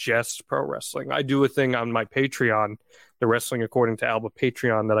digest pro wrestling. I do a thing on my Patreon, the Wrestling According to Alba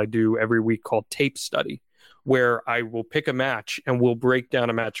Patreon, that I do every week called Tape Study, where I will pick a match and we'll break down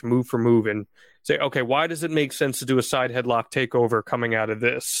a match move for move and say, okay, why does it make sense to do a side headlock takeover coming out of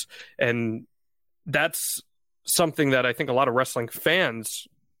this? And that's something that I think a lot of wrestling fans,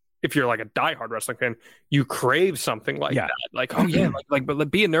 if you're like a diehard wrestling fan, you crave something like that. Like, oh yeah, but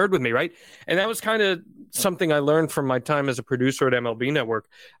be a nerd with me, right? And that was kind of something I learned from my time as a producer at MLB Network.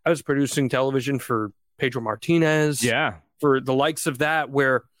 I was producing television for Pedro Martinez, for the likes of that,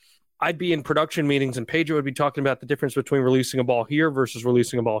 where I'd be in production meetings and Pedro would be talking about the difference between releasing a ball here versus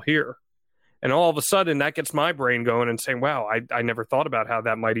releasing a ball here. And all of a sudden, that gets my brain going and saying, wow, I never thought about how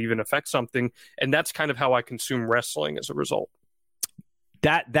that might even affect something. And that's kind of how I consume wrestling as a result.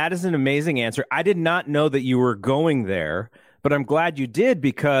 That is an amazing answer. I did not know that you were going there, but I'm glad you did,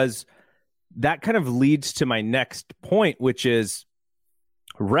 because that kind of leads to my next point, which is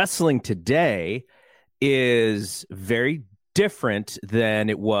wrestling today is very different than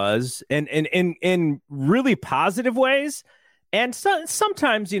it was, and in really positive ways. And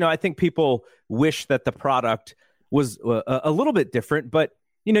sometimes, I think people wish that the product was a little bit different, but,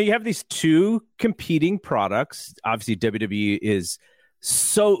 you have these two competing products. Obviously, WWE is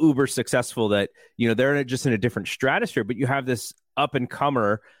so uber successful that, they're just in a different stratosphere, but you have this up and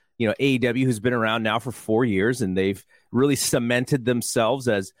comer AEW, who's been around now for 4 years, and they've really cemented themselves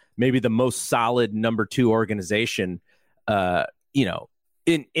as maybe the most solid number 2 organization,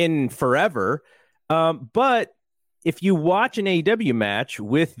 in forever. But if you watch an AEW match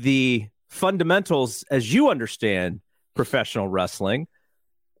with the fundamentals as you understand professional wrestling,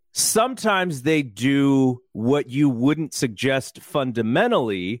 sometimes they do what you wouldn't suggest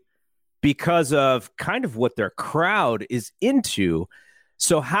fundamentally because of kind of what their crowd is into.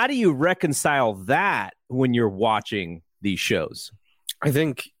 So how do you reconcile that when you're watching these shows? I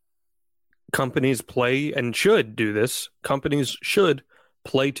think companies play and should do this. Companies should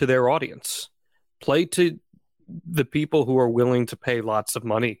play to their audience, play to the people who are willing to pay lots of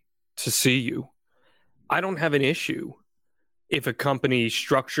money to see you. I don't have an issue if a company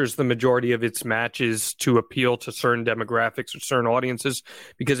structures the majority of its matches to appeal to certain demographics or certain audiences,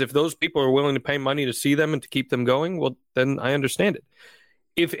 because if those people are willing to pay money to see them and to keep them going, well, then I understand it.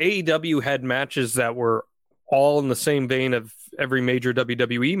 If AEW had matches that were all in the same vein of every major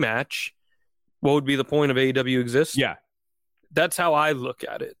WWE match, what would be the point of AEW exists? Yeah. That's how I look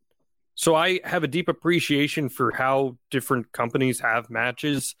at it. So I have a deep appreciation for how different companies have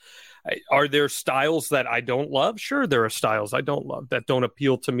matches. Are there styles that I don't love? Sure, there are styles I don't love that don't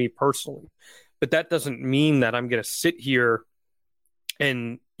appeal to me personally. But that doesn't mean that I'm going to sit here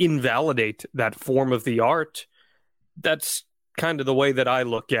and invalidate that form of the art. That's kind of the way that I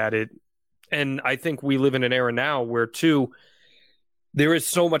look at it. And I think we live in an era now where, too, there is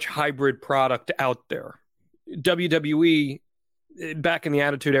so much hybrid product out there. WWE, back in the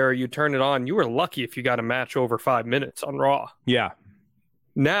Attitude Era, you turn it on, you were lucky if you got a match over 5 minutes on Raw. Yeah.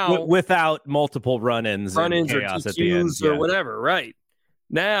 Now, without multiple run-ins and chaos or at the end. or whatever, right?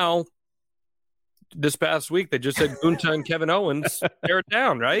 Now, this past week, they just said Gunther and Kevin Owens tear it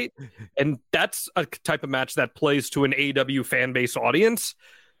down, right? And that's a type of match that plays to an AEW fan base audience.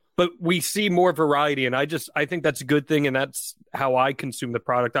 But we see more variety, and I think that's a good thing, and that's how I consume the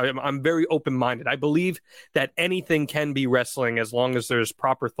product. I'm very open-minded. I believe that anything can be wrestling as long as there's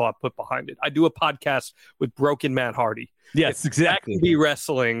proper thought put behind it. I do a podcast with Broken Matt Hardy. Yes, exactly. If that can be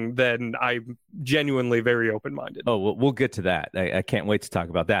wrestling, then I'm genuinely very open-minded. Oh, we'll get to that. I can't wait to talk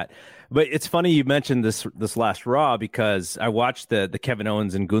about that. But it's funny you mentioned this last Raw, because I watched the Kevin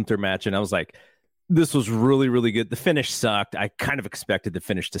Owens and Gunther match, and I was like, this was really, really good. The finish sucked. I kind of expected the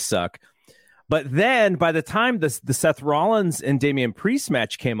finish to suck. But then by the time the Seth Rollins and Damian Priest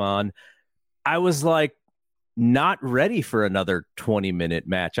match came on, I was like, not ready for another 20-minute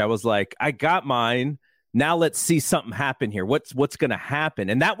match. I was like, I got mine. Now let's see something happen here. What's going to happen?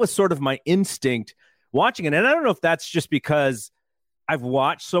 And that was sort of my instinct watching it. And I don't know if that's just because I've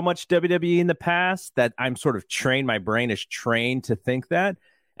watched so much WWE in the past that I'm sort of trained. My brain is trained to think that.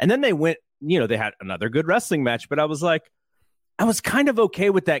 And then they went, they had another good wrestling match, but I was like, I was kind of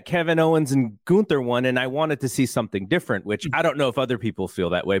okay with that Kevin Owens and Gunther one, and I wanted to see something different, which I don't know if other people feel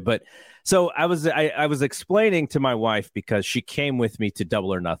that way. But so I was explaining to my wife, because she came with me to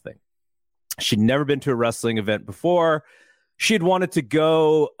Double or Nothing. She'd never been to a wrestling event before. She'd wanted to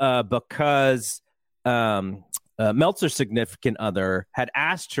go because Meltzer's significant other had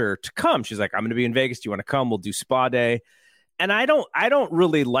asked her to come. She's like, I'm going to be in Vegas. Do you want to come? We'll do spa day. And I don't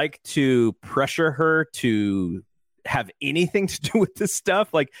really like to pressure her to have anything to do with this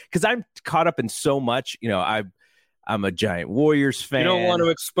stuff, like, because I'm caught up in so much. I'm a giant Warriors fan. You don't want to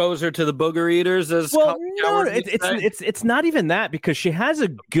expose her to the booger eaters, as well. No, it's not even that, because she has a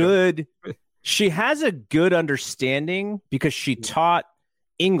good understanding, because she taught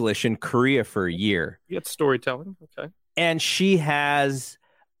English in Korea for a year. You get storytelling, okay, and she has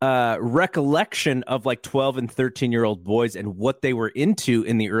recollection of like 12 and 13-year-old boys and what they were into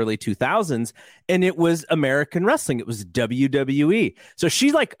in the early 2000s. And it was American wrestling. It was WWE. So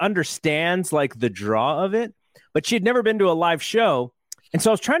she like understands like the draw of it, but she had never been to a live show. And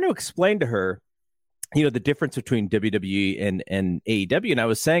so I was trying to explain to her, the difference between WWE and AEW. And I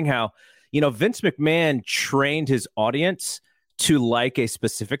was saying how, Vince McMahon trained his audience to like a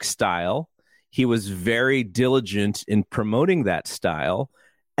specific style. He was very diligent in promoting that style.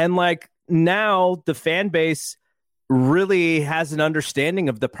 And like now the fan base really has an understanding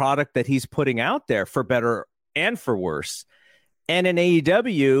of the product that he's putting out there, for better and for worse. And in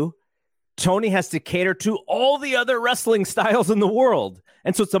AEW, Tony has to cater to all the other wrestling styles in the world.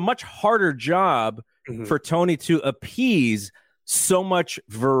 And so it's a much harder job for Tony to appease so much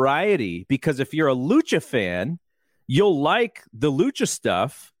variety, because if you're a lucha fan, you'll like the lucha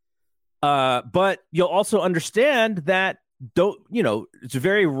stuff, but you'll also understand that it's a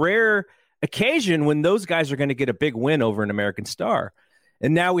very rare occasion when those guys are going to get a big win over an American star.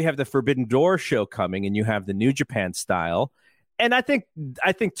 And now we have the Forbidden Door show coming, and you have the New Japan style. And I think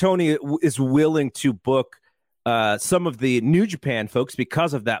Tony is willing to book some of the New Japan folks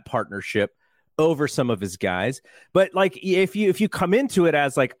because of that partnership over some of his guys. But like, if you come into it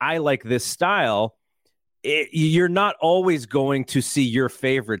as like, I like this style, you're not always going to see your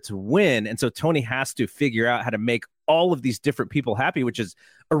favorites win. And so Tony has to figure out how to make all of these different people happy, which is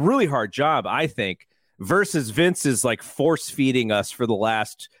a really hard job, I think, versus Vince is like force feeding us for the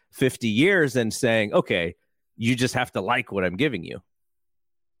last 50 years and saying, okay, you just have to like what I'm giving you.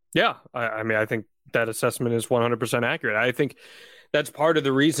 Yeah. I mean, I think that assessment is 100% accurate. I think that's part of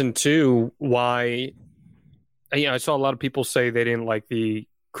the reason too, why, I saw a lot of people say they didn't like the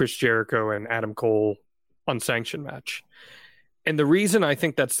Chris Jericho and Adam Cole unsanctioned match. And the reason I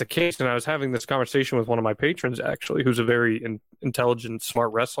think that's the case, and I was having this conversation with one of my patrons, actually, who's a very intelligent,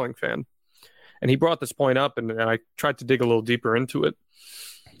 smart wrestling fan. And he brought this point up, and I tried to dig a little deeper into it.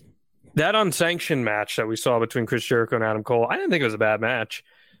 That unsanctioned match that we saw between Chris Jericho and Adam Cole, I didn't think it was a bad match.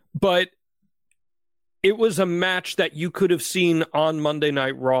 But it was a match that you could have seen on Monday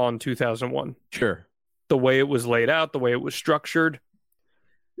Night Raw in 2001. Sure. The way it was laid out, the way it was structured.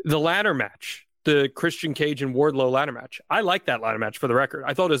 The ladder match, the Christian Cage and Wardlow ladder match. I like that ladder match, for the record.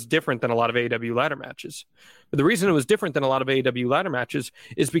 I thought it was different than a lot of AEW ladder matches. But the reason it was different than a lot of AEW ladder matches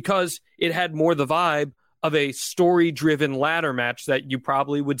is because it had more the vibe of a story-driven ladder match that you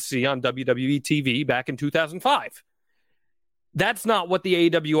probably would see on WWE TV back in 2005. That's not what the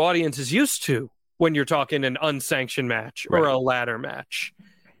AEW audience is used to when you're talking an unsanctioned match or a ladder match.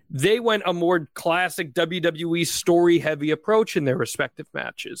 They went a more classic WWE story-heavy approach in their respective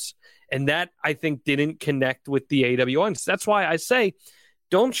matches. And that, I think, didn't connect with the AEW audience. That's why I say,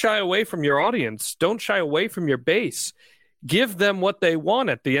 don't shy away from your audience. Don't shy away from your base. Give them what they want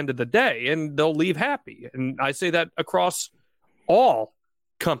at the end of the day, and they'll leave happy. And I say that across all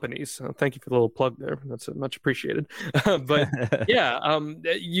companies. Thank you for the little plug there. That's much appreciated. But yeah,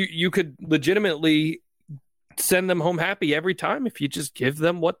 you could legitimately send them home happy every time if you just give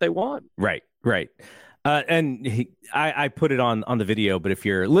them what they want. Right. And I put it on the video, but if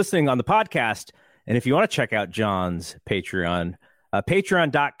you're listening on the podcast, and if you want to check out Jon's Patreon,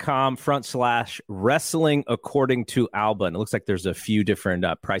 patreon.com/wrestling according to Alba. And it looks like there's a few different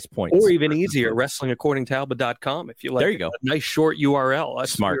price points. Or even easier, wrestlingaccordingtoalba.com. If you like, there you go. A nice short URL.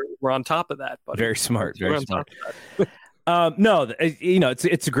 Smart. We're on top of that, buddy. Very smart. Very smart. No,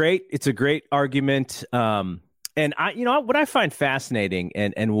 it's a great argument. And what I find fascinating,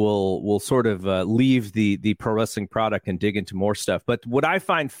 and we'll sort of leave the pro wrestling product and dig into more stuff. But what I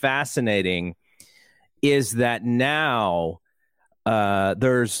find fascinating is that now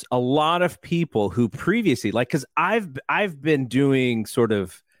there's a lot of people who previously, like, because I've been doing sort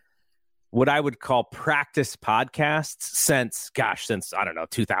of what I would call practice podcasts since I don't know,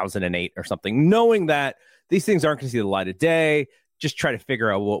 2008 or something, knowing that these things aren't going to see the light of day. Just try to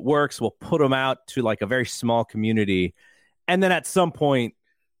figure out what works. We'll put them out to like a very small community. And then at some point,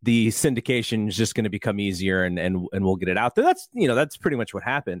 the syndication is just going to become easier and we'll get it out there. That's pretty much what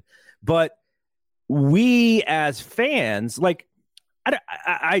happened. But we as fans, like,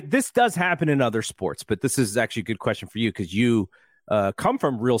 this does happen in other sports, but this is actually a good question for you because you come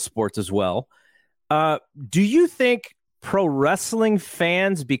from real sports as well. Do you think pro wrestling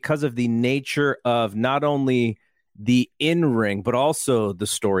fans, because of the nature of not only the in-ring, but also the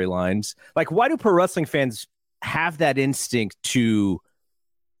storylines, like, why do pro wrestling fans have that instinct to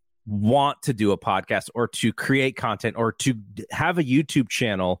want to do a podcast or to create content or to have a YouTube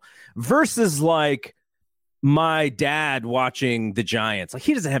channel versus like my dad watching the Giants? Like,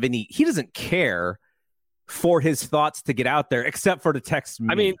 he doesn't care for his thoughts to get out there except for to text me.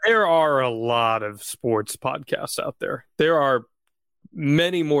 I mean, there are a lot of sports podcasts out there. There are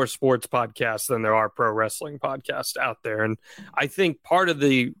many more sports podcasts than there are pro wrestling podcasts out there. And I think part of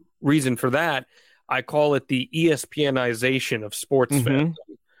the reason for that, I call it the ESPNization of sports fandom,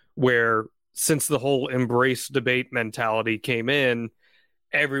 where since the whole embrace debate mentality came in,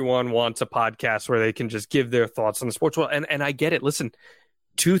 everyone wants a podcast where they can just give their thoughts on the sports world. And I get it. Listen,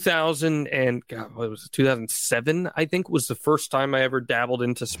 2007, I think, was the first time I ever dabbled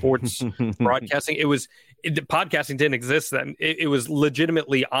into sports broadcasting. Podcasting didn't exist then. It was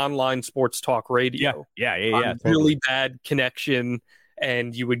legitimately online sports talk radio. Yeah. Totally. Really bad connection,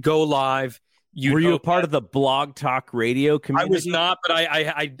 and you would go live. Were you a part of the Blog Talk Radio community? I was not, but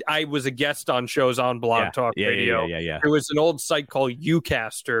I was a guest on shows on Blog Talk Radio. Yeah. There was an old site called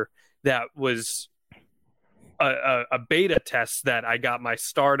Ucaster that was a beta test that I got my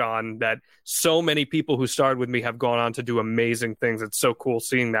start on, that so many people who started with me have gone on to do amazing things. It's so cool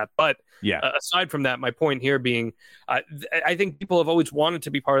seeing that. But aside from that, my point here being, I think people have always wanted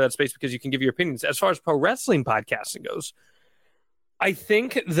to be part of that space because you can give your opinions. As far as pro wrestling podcasting goes, I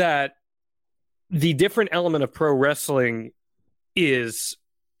think that the different element of pro wrestling is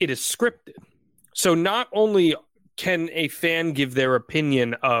it is scripted. So not only can a fan give their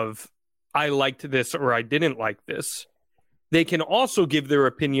opinion of I liked this or I didn't like this, they can also give their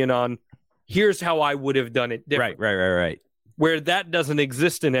opinion on here's how I would have done it different. Right. Where that doesn't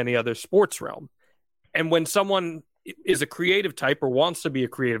exist in any other sports realm. And when someone is a creative type or wants to be a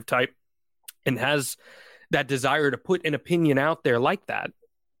creative type and has that desire to put an opinion out there like that,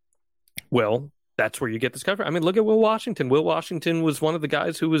 well, that's where you get this cover. I mean, look at Will Washington. Will Washington was one of the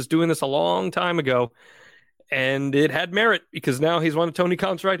guys who was doing this a long time ago, and it had merit because now he's one of Tony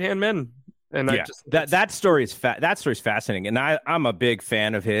Khan's right-hand men. And yeah, that story is fascinating, and I'm a big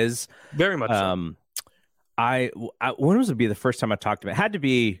fan of his. Very much so. When was it be the first time I talked to him? It had to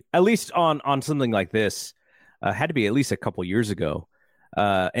be at least on something like this. Had to be at least a couple years ago,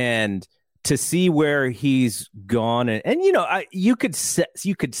 and to see where he's gone, and you know, you could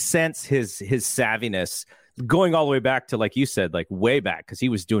sense his savviness going all the way back to, like you said, like way back, because he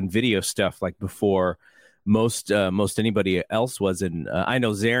was doing video stuff like before most anybody else was. And I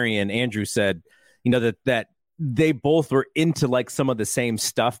know Zarian Andrew said, you know, that they both were into like some of the same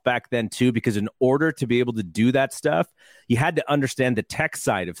stuff back then too, because in order to be able to do that stuff, you had to understand the tech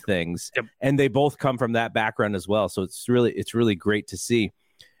side of things. Yep. And they both come from that background as well. So it's really great to see.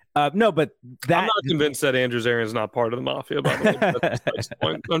 No, but I'm not convinced that Andrew Zarian is not part of the mafia, by the way. That's the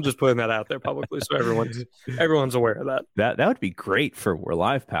point. I'm just putting that out there publicly so everyone's aware of that. That would be great for We're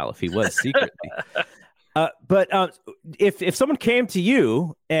Live, pal, if he was secretly. But if someone came to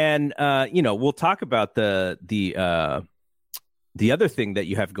you and you know, we'll talk about the other thing that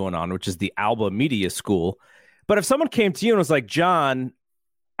you have going on, which is the Alba Media School. But if someone came to you and was like, Jon,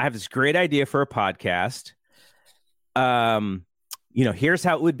 I have this great idea for a podcast. You know, here's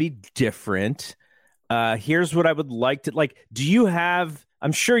how it would be different. Here's what I would like to like. Do you have?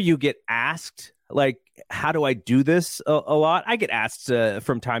 I'm sure you get asked like, how do I do this? A lot. I get asked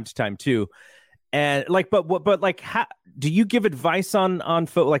from time to time too. And like, but like, how do you give advice on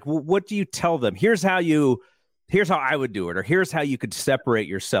like, what do you tell them? Here's how I would do it, or here's how you could separate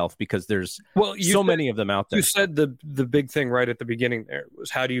yourself, because there's many of them out there. You said the big thing right at the beginning there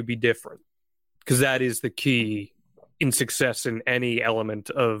was, how do you be different? Because that is the key in success in any element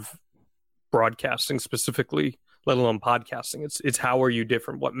of broadcasting specifically, let alone podcasting. It's how are you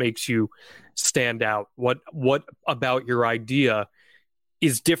different? What makes you stand out? What about your idea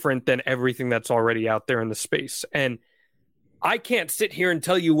is different than everything that's already out there in the space? And I can't sit here and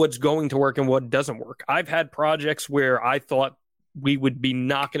tell you what's going to work and what doesn't work. I've had projects where I thought we would be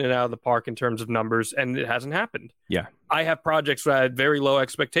knocking it out of the park in terms of numbers, and it hasn't happened. Yeah. I have projects where I had very low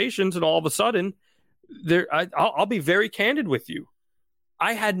expectations, and all of a sudden, I'll be very candid with you.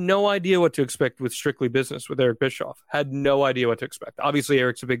 I had no idea what to expect with Strictly Business with Eric Bischoff. Had no idea what to expect. Obviously,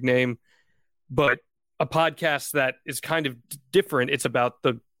 Eric's a big name, but a podcast that is kind of different. It's about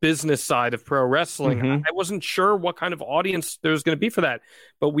the business side of pro wrestling. Mm-hmm. I wasn't sure what kind of audience there was going to be for that,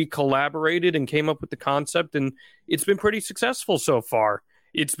 but we collaborated and came up with the concept, and it's been pretty successful so far.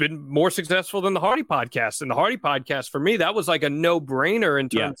 It's been more successful than the Hardy podcast. And the Hardy podcast, for me, that was like a no-brainer in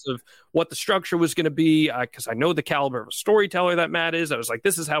terms of what the structure was going to be, because I know the caliber of a storyteller that Matt is. I was like,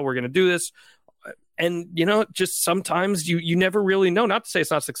 this is how we're going to do this. And, you know, just sometimes you never really know. Not to say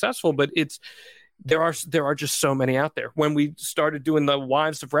it's not successful, but there are just so many out there. When we started doing the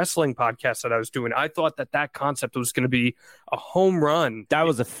Wives of Wrestling podcast that I was doing, I thought that concept was going to be a home run. That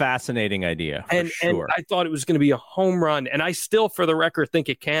was a fascinating idea, for sure. And I thought it was going to be a home run, and I still, for the record, think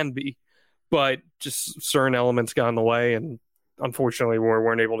it can be, but just certain elements got in the way, and unfortunately, we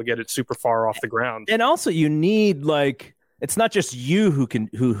weren't able to get it super far off the ground. And also, you need like, it's not just you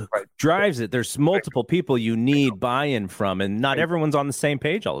who drives it. There's multiple people you need buy-in from, and not everyone's on the same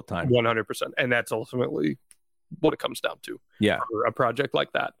page all the time. 100%. And that's ultimately what it comes down to. Yeah. For a project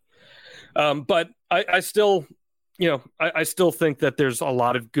like that. But I still, I still think that there's a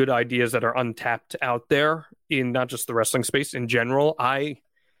lot of good ideas that are untapped out there in not just the wrestling space in general. I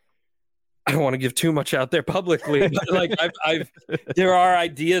don't want to give too much out there publicly, but like there are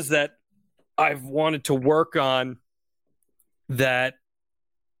ideas that I've wanted to work on that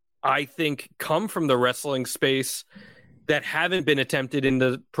I think come from the wrestling space that haven't been attempted in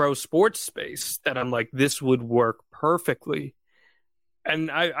the pro sports space, that I'm like, this would work perfectly. And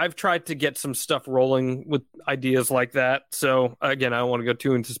I've tried to get some stuff rolling with ideas like that. So again, I don't want to go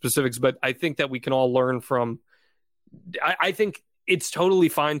too into specifics, but I think that we can all learn from, I think it's totally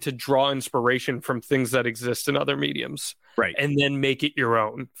fine to draw inspiration from things that exist in other mediums, right? And then make it your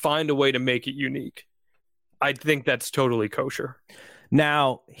own, find a way to make it unique. I think that's totally kosher.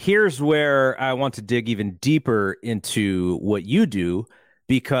 Now, here's where I want to dig even deeper into what you do,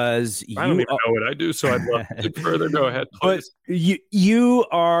 because I don't even know what I do, so I'd love to dig further. Go ahead, please. But you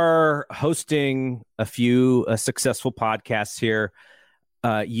are hosting a few successful podcasts here.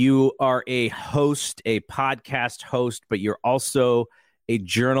 You are a host, a podcast host, but you're also a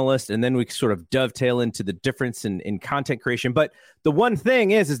journalist. And then we sort of dovetail into the difference in content creation. But the one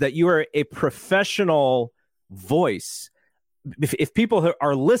thing is that you are a professional voice. If people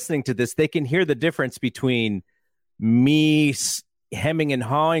are listening to this, they can hear the difference between me hemming and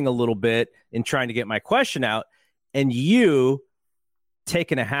hawing a little bit in trying to get my question out, and you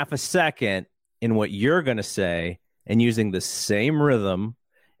taking a half a second in what you're going to say and using the same rhythm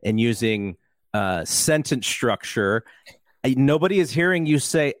and using sentence structure. Nobody is hearing you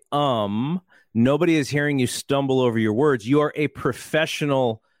say nobody is hearing you stumble over your words. You are a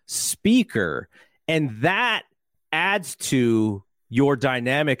professional speaker, and that adds to your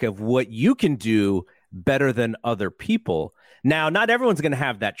dynamic of what you can do better than other people. Now, not everyone's going to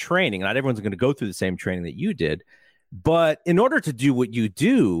have that training. Not everyone's going to go through the same training that you did. But in order to do what you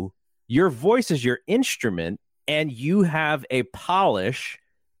do, your voice is your instrument, and you have a polish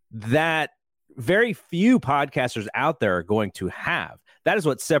that very few podcasters out there are going to have. That is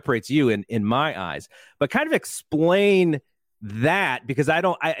what separates you in my eyes. But kind of explain that, because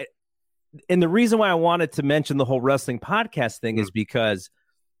and the reason why I wanted to mention the whole wrestling podcast thing is because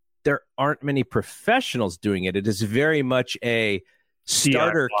there aren't many professionals doing it. It is very much a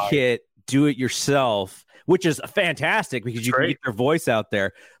starter kit, do it yourself, which is fantastic because you can get your voice out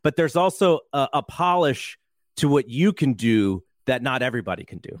there. But there's also a polish to what you can do that not everybody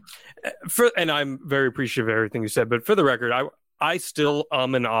can do. And I'm very appreciative of everything you said. But for the record, I still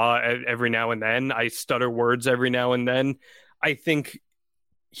and ah every now and then. I stutter words every now and then. I think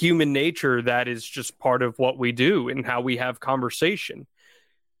human nature, that is just part of what we do and how we have conversation.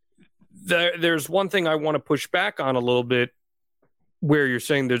 There's one thing I want to push back on a little bit, where you're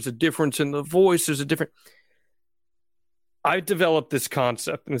saying there's a difference in the voice. I developed this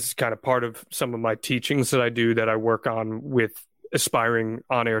concept, and this is kind of part of some of my teachings that I do, that I work on with aspiring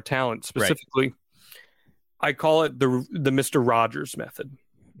on-air talent specifically. Right. I call it the Mr. Rogers method.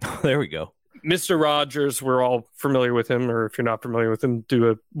 There we go. Mr. Rogers, we're all familiar with him, or if you're not familiar with him, do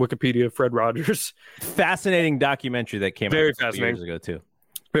a Wikipedia of Fred Rogers. Fascinating documentary that came out a couple years ago, too.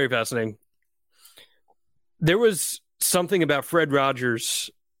 Very fascinating. There was something about Fred Rogers'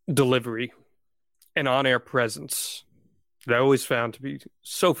 delivery and on-air presence that I always found to be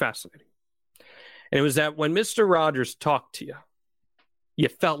so fascinating. And it was that when Mr. Rogers talked to you, you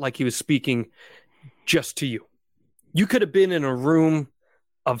felt like he was speaking just to you. You could have been in a room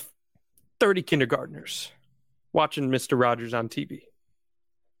of 30 kindergartners watching Mr. Rogers on TV,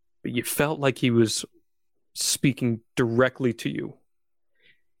 but you felt like he was speaking directly to you.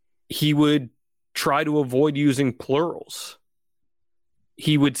 He would try to avoid using plurals.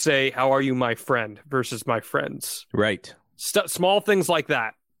 He would say, "How are you, my friend?" versus "my friends." Right. Small things like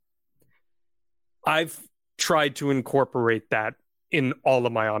that. I've tried to incorporate that in all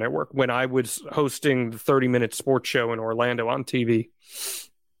of my on-air work. When I was hosting the 30-minute sports show in Orlando on TV,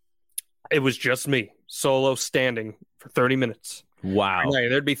 it was just me, solo, standing for 30 minutes. Wow.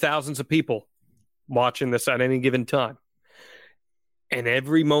 There'd be thousands of people watching this at any given time. And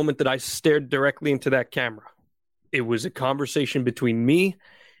every moment that I stared directly into that camera, it was a conversation between me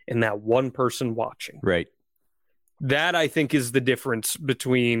and that one person watching. Right. That, I think, is the difference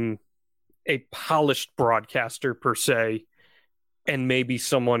between a polished broadcaster, per se, and maybe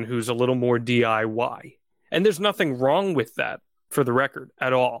someone who's a little more DIY. And there's nothing wrong with that, for the record,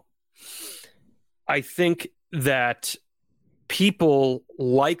 at all. I think that people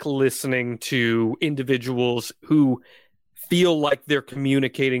like listening to individuals who feel like they're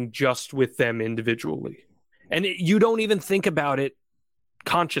communicating just with them individually. And you don't even think about it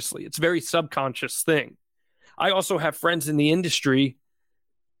consciously. It's a very subconscious thing. I also have friends in the industry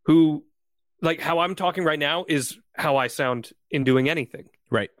who, like, how I'm talking right now is how I sound in doing anything.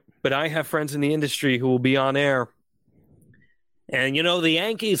 Right. But I have friends in the industry who will be on air. And, the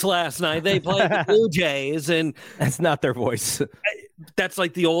Yankees last night, they played the Blue Jays. And that's not their voice. That's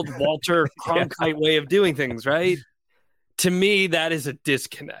like the old Walter Cronkite way of doing things, right? To me, that is a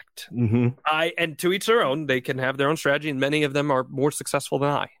disconnect. Mm-hmm. And to each their own, they can have their own strategy, and many of them are more successful than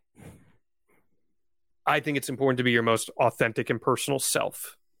I. I think it's important to be your most authentic and personal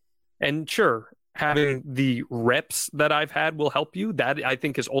self. And sure, having the reps that I've had will help you. That, I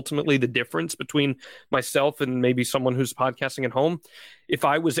think, is ultimately the difference between myself and maybe someone who's podcasting at home. If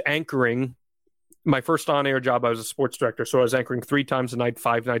I was anchoring, my first on-air job, I was a sports director, so I was anchoring 3 times a night,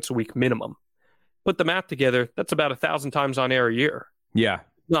 5 nights a week minimum. Put the math together, that's about 1,000 times on air a year. Yeah.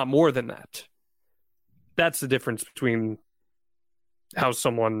 Not more than that. That's the difference between how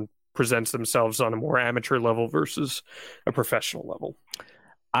someone presents themselves on a more amateur level versus a professional level.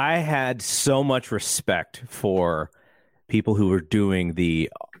 I had so much respect for people who were doing the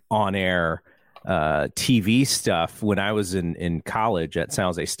on-air TV stuff when I was in college at San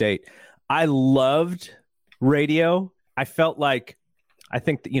Jose State. I loved radio. I felt like, I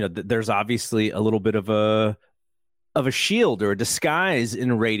think that, there's obviously a little bit of a shield or a disguise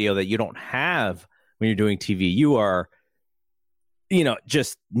in radio that you don't have when you're doing TV. You are,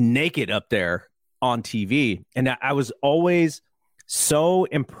 just naked up there on TV. And I was always so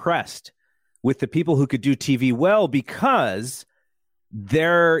impressed with the people who could do TV well, because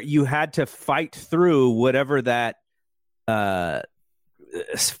there you had to fight through whatever that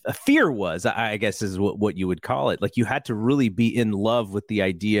fear was, I guess is what you would call it. Like, you had to really be in love with the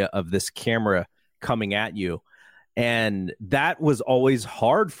idea of this camera coming at you. And that was always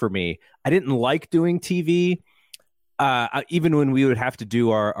hard for me. I didn't like doing TV. Even when we would have to do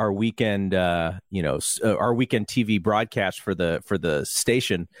our weekend, our weekend TV broadcast for the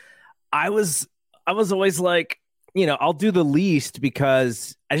station, I was always like, I'll do the least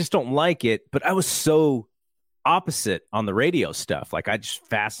because I just don't like it. But I was so opposite on the radio stuff. Like, I just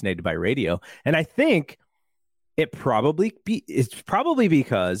fascinated by radio. And I think it's probably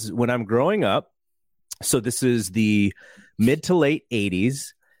because when I'm growing up, so this is the mid to late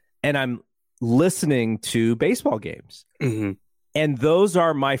 80s, and I'm listening to baseball games. Mm-hmm. And those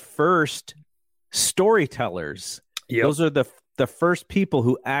are my first storytellers. Yep. Those are the first people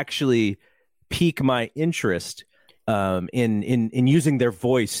who actually pique my interest in using their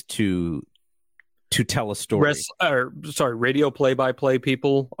voice to tell a story. Radio play-by-play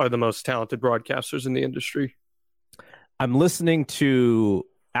people are the most talented broadcasters in the industry. I'm listening to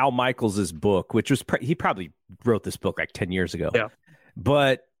Al Michaels' book, which was he probably wrote this book like 10 years ago. Yeah.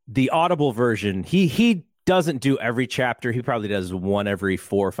 But the Audible version, he doesn't do every chapter. He probably does one every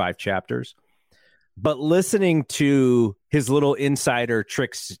 4 or 5 chapters. But listening to his little insider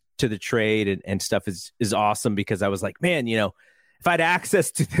tricks to the trade and stuff is awesome, because I was like, man, if I had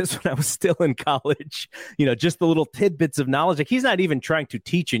access to this when I was still in college, just the little tidbits of knowledge. Like, he's not even trying to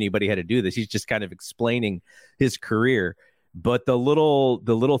teach anybody how to do this. He's just kind of explaining his career. But the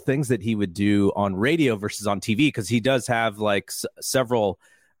little things that he would do on radio versus on TV, because he does have like several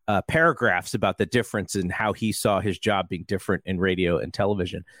paragraphs about the difference in how he saw his job being different in radio and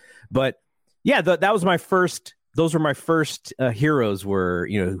television. But yeah, that was my first. Those were my first heroes. Were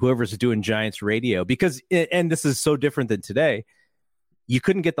whoever's doing Giants radio, because and this is so different than today. You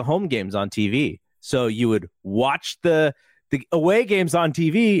couldn't get the home games on TV, so you would watch the away games on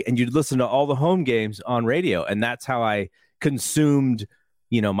TV, and you'd listen to all the home games on radio, and that's how I consumed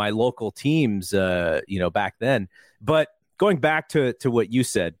my local teams back then. But going back to what you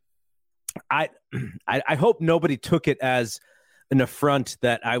said, I hope nobody took it as an affront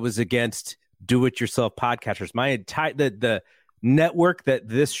that I was against do-it-yourself podcasters. My entire the network that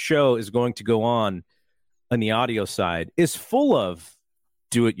this show is going to go on the audio side is full of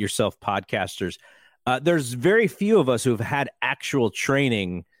do-it-yourself podcasters. There's very few of us who have had actual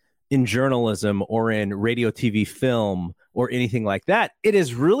training in journalism or in radio, TV, film, or anything like that. It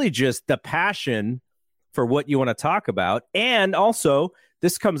is really just the passion for what you want to talk about. And also,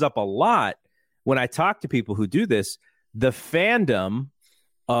 this comes up a lot when I talk to people who do this, the fandom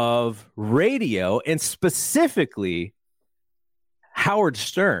of radio, and specifically Howard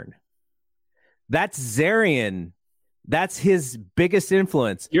Stern. That's Zarian. That's his biggest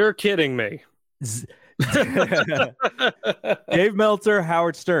influence. You're kidding me. Dave Meltzer,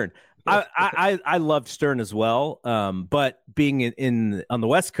 Howard Stern. I loved Stern as well, but being in on the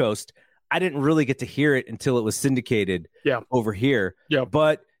West Coast, I didn't really get to hear it until it was syndicated over here. Yeah.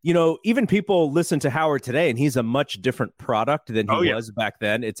 But even people listen to Howard today, and he's a much different product than he was back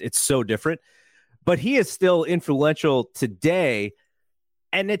then. It's so different, but he is still influential today.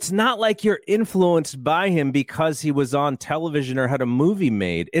 And it's not like you're influenced by him because he was on television or had a movie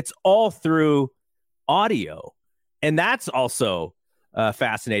made. It's all through audio. And that's also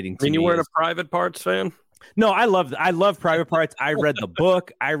fascinating to me. And you weren't a Private Parts fan? No, I love Private Parts. I read the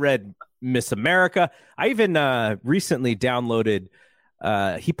book. I read Miss America. I even recently downloaded,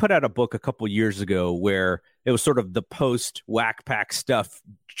 he put out a book a couple years ago where it was sort of the post Whack Pack stuff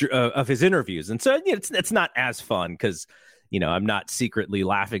of his interviews. And so it's not as fun because, I'm not secretly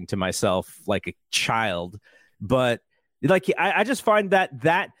laughing to myself like a child. But like, I just find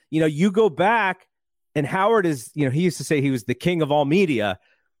that you go back, and Howard is, he used to say he was the king of all media.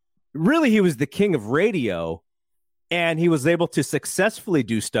 Really, he was the king of radio, and he was able to successfully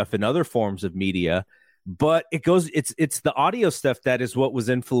do stuff in other forms of media But it's the audio stuff that is what was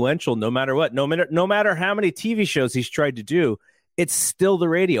influential no matter what. No matter how many TV shows he's tried to do, it's still the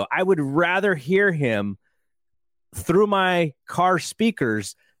radio. I would rather hear him through my car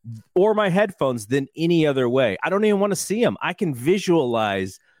speakers or my headphones than any other way. I don't even want to see him. I can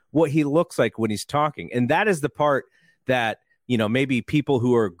visualize what he looks like when he's talking. And that is the part that, maybe people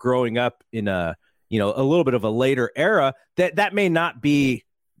who are growing up in a little bit of a later era, that may not be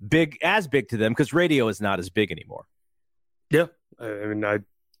as big to them because radio is not as big anymore. Yeah. I mean, I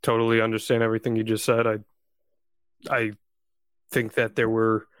totally understand everything you just said. I think that there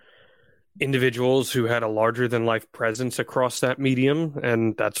were individuals who had a larger than life presence across that medium,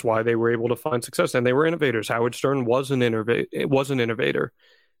 and that's why they were able to find success. And they were innovators. Howard Stern was an innovator.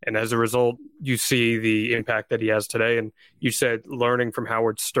 And as a result, you see the impact that he has today. And you said learning from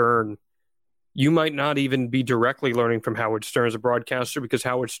Howard Stern, you might not even be directly learning from Howard Stern as a broadcaster because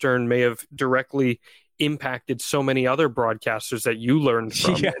Howard Stern may have directly impacted so many other broadcasters that you learned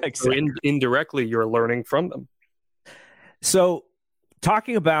from. Yeah, exactly. So indirectly, you're learning from them. So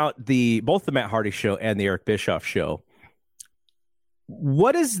talking about both the Matt Hardy show and the Eric Bischoff show,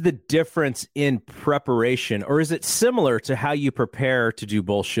 what is the difference in preparation, or is it similar to how you prepare to do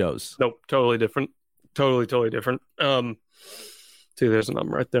both shows? Nope, totally different. Totally different. See, there's a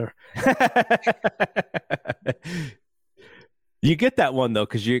number right there. You get that one though,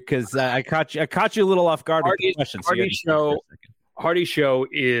 because I caught you a little off guard with the question. Hardy show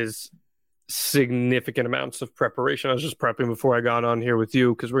is significant amounts of preparation. I was just prepping before I got on here with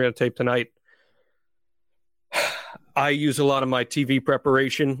you because we're going to tape tonight. I use a lot of my TV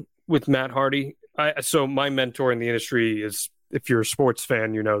preparation with Matt Hardy. So my mentor in the industry is, if you're a sports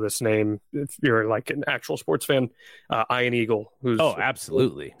fan, you know this name. If you're like an actual sports fan, Ian Eagle, who's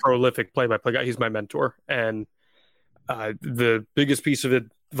absolutely a prolific play-by-play guy. He's my mentor. And the biggest piece of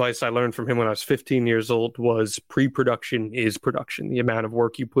advice I learned from him when I was 15 years old was pre-production is production. The amount of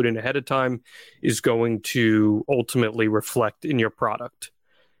work you put in ahead of time is going to ultimately reflect in your product.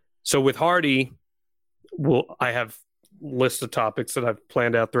 So with Hardy, I have a list of topics that I've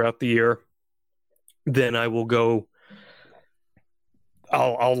planned out throughout the year. Then I will go,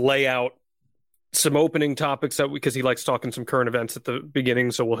 I'll lay out some opening topics because he likes talking some current events at the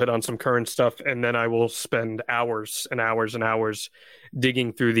beginning. So we'll hit on some current stuff. And then I will spend hours and hours and hours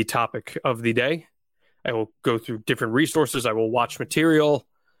digging through the topic of the day. I will go through different resources. I will watch material,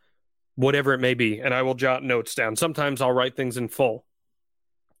 whatever it may be. And I will jot notes down. Sometimes I'll write things in full.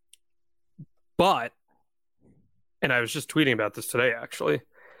 But, and I was just tweeting about this today, actually,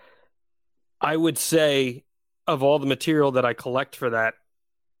 I would say of all the material that I collect for that,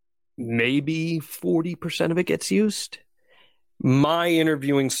 maybe 40% of it gets used. My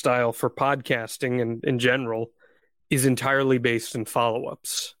interviewing style for podcasting and in general is entirely based in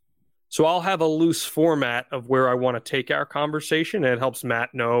follow-ups. So I'll have a loose format of where I want to take our conversation, and it helps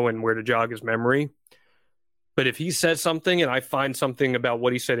Matt know and where to jog his memory. But if he says something and I find something about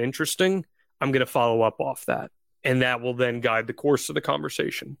what he said interesting, I'm going to follow up off that. And that will then guide the course of the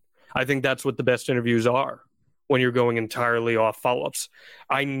conversation. I think that's what the best interviews are, when you're going entirely off follow-ups.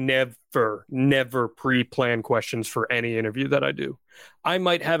 I never pre-plan questions for any interview that I do. I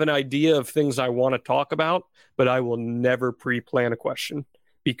might have an idea of things I want to talk about, but I will never pre-plan a question,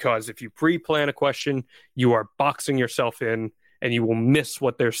 because if you pre-plan a question, you are boxing yourself in and you will miss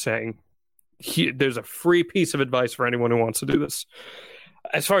what they're saying. There's a free piece of advice for anyone who wants to do this.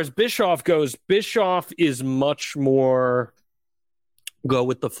 As far as Bischoff goes, Bischoff is much more go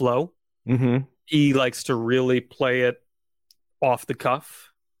with the flow. Mm-hmm. He likes to really play it off the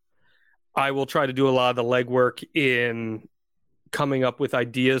cuff. I will try to do a lot of the legwork in coming up with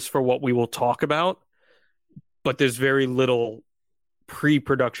ideas for what we will talk about, but there's very little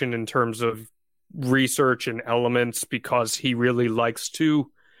pre-production in terms of research and elements, because he really likes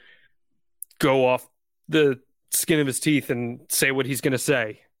to go off the skin of his teeth and say what he's going to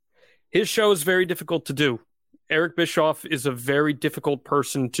say. His show is very difficult to do. Eric Bischoff is a very difficult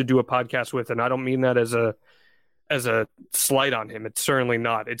person to do a podcast with, and I don't mean that as a slight on him. It's certainly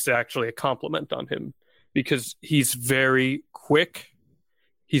not. It's actually a compliment on him, because he's very quick,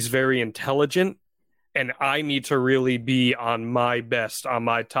 he's very intelligent, and I need to really be on my best, on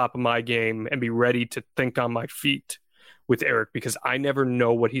my top of my game, and be ready to think on my feet with Eric, because I never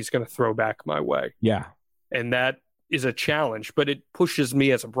know what he's going to throw back my way. Yeah. And that is a challenge, but it pushes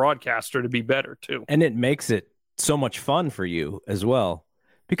me as a broadcaster to be better too. And it makes it so much fun for you as well,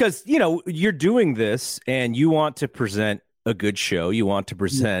 because, you know, you're doing this and you want to present a good show. You want to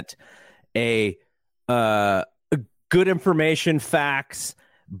present a good information, facts,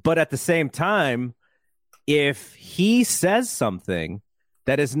 but at the same time, if he says something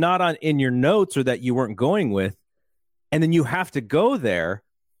that is not in your notes or that you weren't going with, and then you have to go there,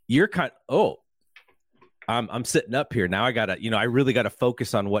 you're I'm sitting up here now. I gotta, I really gotta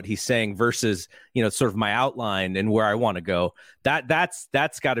focus on what he's saying versus, sort of my outline and where I want to go. That's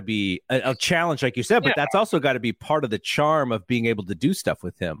got to be a challenge, like you said, but that's also got to be part of the charm of being able to do stuff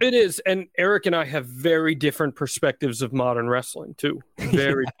with him. It is, and Eric and I have very different perspectives of modern wrestling too.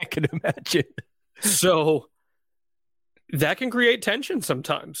 Very, I can imagine. So that can create tension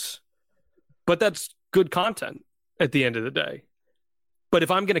sometimes, but that's good content at the end of the day. But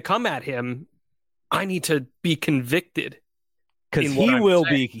if I'm going to come at him, I need to be convicted, because he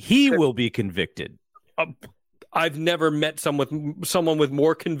will be convicted. I've never met someone with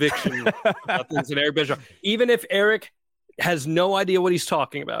more conviction about things than Eric Bischoff. Even if Eric has no idea what he's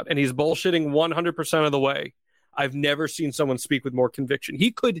talking about and he's bullshitting 100% of the way, I've never seen someone speak with more conviction.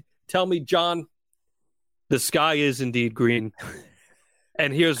 He could tell me, John, the sky is indeed green,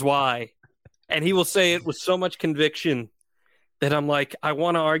 and here's why. And he will say it with so much conviction that I'm like, I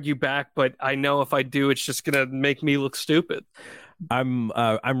want to argue back, but I know if I do, it's just going to make me look stupid. I'm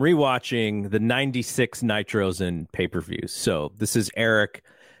rewatching the 96 Nitros and pay-per-views. So this is Eric.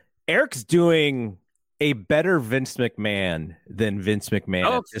 Eric's doing a better Vince McMahon than Vince McMahon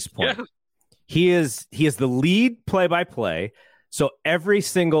at this point. Yeah. He is the lead play-by-play. So every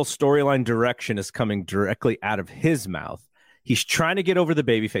single storyline direction is coming directly out of his mouth. He's trying to get over the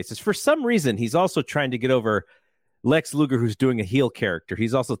baby faces. For some reason, he's also trying to get over Lex Luger, who's doing a heel character.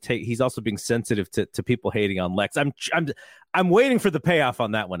 He's also being sensitive to people hating on Lex. I'm waiting for the payoff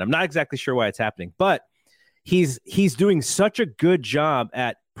on that one. I'm not exactly sure why it's happening, but he's doing such a good job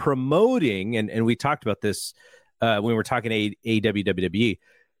at promoting, and we talked about this when we were talking AEW, WWE,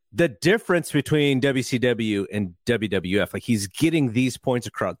 the difference between WCW and WWF. Like, he's getting these points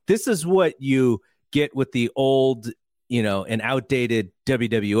across. This is what you get with the old, and outdated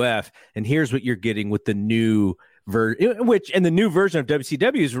WWF, and here's what you're getting with the new and the new version of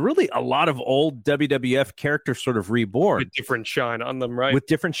WCW is really a lot of old WWF characters sort of reborn with different shine on them, right? With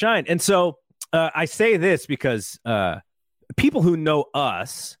different shine. And so I say this because people who know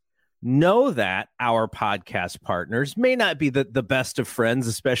us know that our podcast partners may not be the best of friends,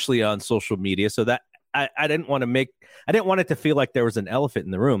 especially on social media. So that I didn't want it to feel like there was an elephant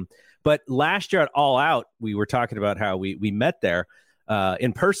in the room. But last year at All Out, we were talking about how we met there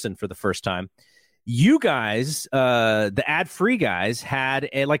in person for the first time. You guys, the ad-free guys, had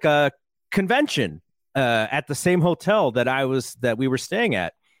a convention at the same hotel that we were staying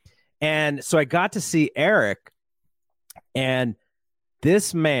at. And so I got to see Eric, and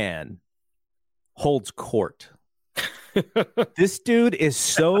this man holds court. This dude is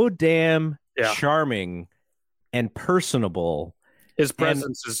so damn charming and personable. His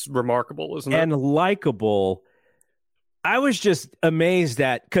presence is remarkable, isn't it? And likable. I was just amazed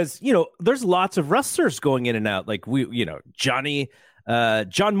at, because, there's lots of wrestlers going in and out. Like John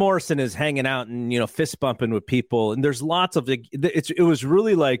Morrison is hanging out and, fist bumping with people. And there's lots of, it was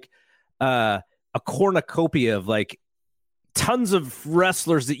really like a cornucopia of like tons of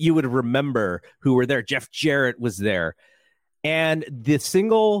wrestlers that you would remember who were there. Jeff Jarrett was there. And the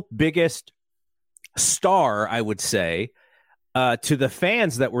single biggest star, I would say, to the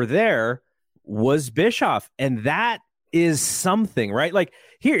fans that were there was Bischoff. And that is something, right? Like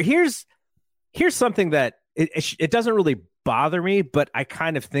here's something that it doesn't really bother me, but I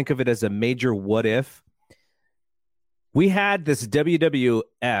kind of think of it as a major what if. We had this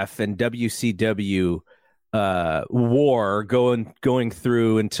WWF and WCW war going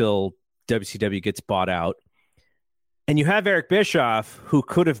through until WCW gets bought out, and you have Eric Bischoff, who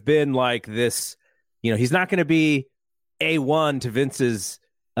could have been like this. He's not going to be A1 to Vince's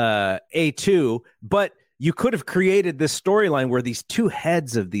A2, but you could have created this storyline where these two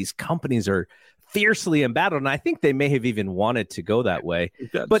heads of these companies are fiercely embattled, and I think they may have even wanted to go that way.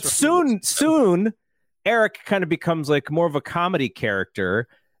 But soon, Eric kind of becomes like more of a comedy character,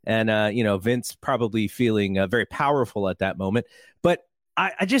 and Vince probably feeling very powerful at that moment. But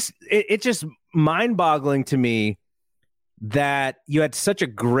it's just mind-boggling to me that you had such a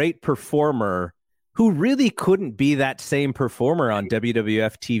great performer who really couldn't be that same performer on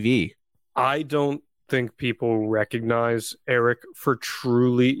WWF TV. I don't think people recognize Eric for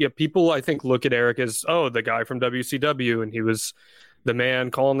truly. People, I think, look at Eric as, the guy from WCW, and he was the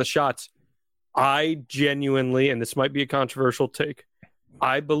man calling the shots. I genuinely, and this might be a controversial take,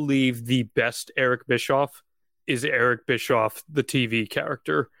 I believe the best Eric Bischoff is Eric Bischoff, the TV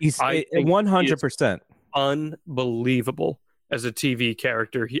character. He's 100% unbelievable as a TV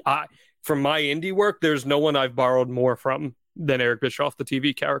character. From my indie work, there's no one I've borrowed more from than Eric Bischoff, the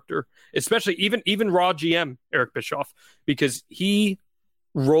TV character, especially even Raw GM Eric Bischoff, because he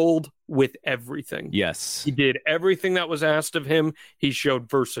rolled with everything. Yes. He did everything that was asked of him. He showed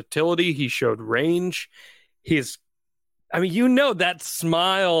versatility. He showed range. That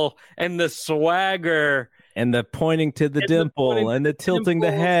smile and the swagger and the pointing to the dimple and the tilting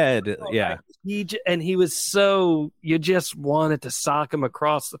the head. Yeah. He was so, you just wanted to sock him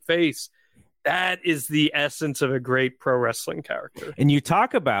across the face. That is the essence of a great pro wrestling character. And you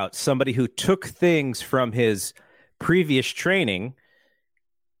talk about somebody who took things from his previous training.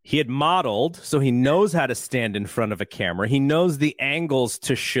 He had modeled, so he knows how to stand in front of a camera. He knows the angles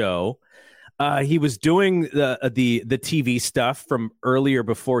to show. He was doing the TV stuff from earlier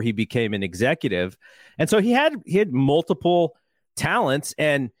before he became an executive. And so he had multiple talents.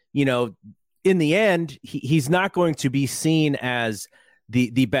 And, in the end, he's not going to be seen as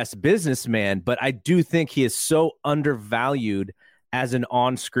the best businessman, but I do think he is so undervalued as an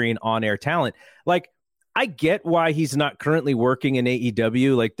on-screen, on-air talent. Like, I get why he's not currently working in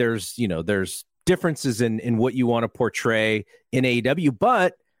AEW. Like, there's differences in what you want to portray in AEW,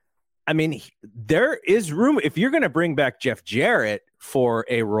 but I mean, there is room. If you're going to bring back Jeff Jarrett for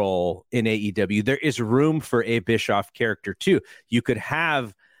a role in AEW, there is room for a Bischoff character too. You could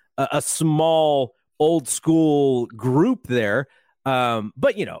have a small old school group there.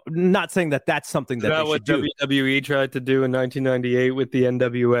 But not saying that that's something that they should do. WWE tried to do in 1998 with the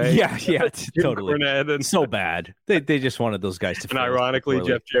NWA. Yeah, totally. So bad. They just wanted those guys to. And ironically,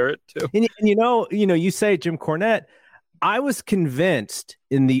 Jeff Jarrett too. And you say Jim Cornette. I was convinced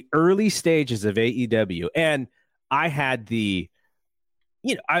in the early stages of AEW, and I had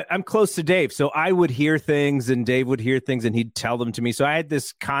I'm close to Dave, so I would hear things and Dave would hear things and he'd tell them to me. So I had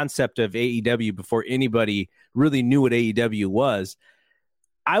this concept of AEW before anybody really knew what AEW was.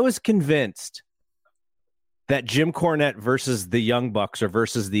 I was convinced that Jim Cornette versus the Young Bucks or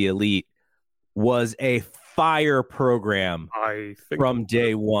versus the Elite was a fire program from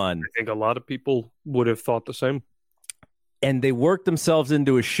day one. I think a lot of people would have thought the same. And they worked themselves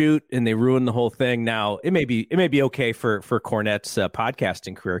into a shoot and they ruined the whole thing. Now, it may be okay for Cornette's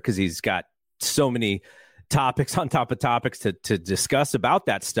podcasting career because he's got so many topics on top of topics to discuss about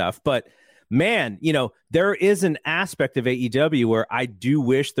that stuff. But man, there is an aspect of AEW where I do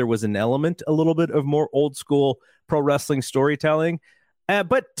wish there was an element, a little bit of more old school pro wrestling storytelling.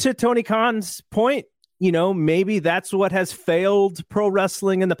 But to Tony Khan's point, maybe that's what has failed pro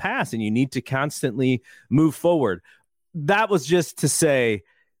wrestling in the past, and you need to constantly move forward. That was just to say,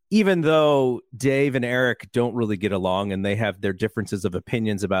 even though Dave and Eric don't really get along and they have their differences of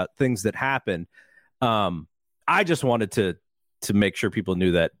opinions about things that happen, I just wanted to make sure people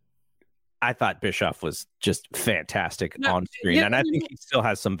knew that I thought Bischoff was just fantastic on screen, and I think he still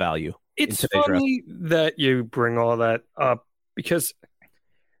has some value. It's funny that you bring all that up because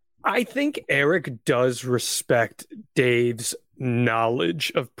I think Eric does respect Dave's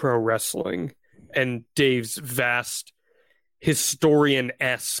knowledge of pro wrestling and Dave's vast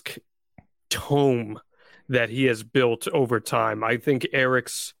historian-esque tome that he has built over time. I think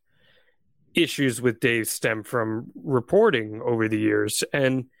Eric's issues with Dave stem from reporting over the years,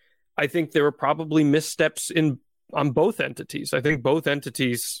 and I think there were probably missteps on both entities. I think both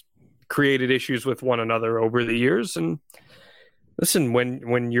entities created issues with one another over the years. And listen,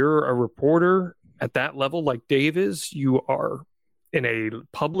 when you're a reporter at that level like Dave is, you are in a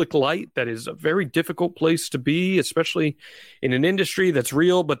public light that is a very difficult place to be, especially in an industry that's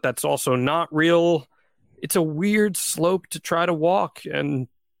real, but that's also not real. It's a weird slope to try to walk. And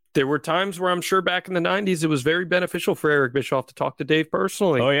there were times where I'm sure back in the 90s, it was very beneficial for Eric Bischoff to talk to Dave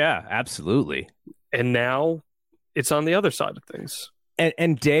personally. Oh, yeah, absolutely. And now it's on the other side of things.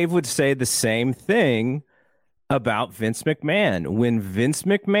 And Dave would say the same thing about Vince McMahon. When Vince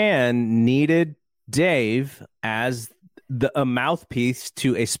McMahon needed Dave as a mouthpiece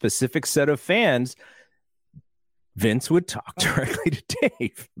to a specific set of fans, Vince would talk directly to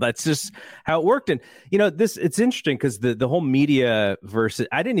Dave. That's just how it worked. And, it's interesting because the whole media versus,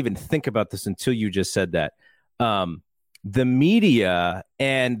 I didn't even think about this until you just said that. The media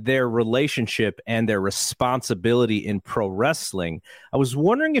and their relationship and their responsibility in pro wrestling. I was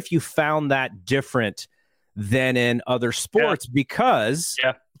wondering if you found that different than in other sports, because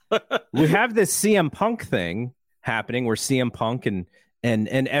we have this CM Punk thing happening where CM Punk and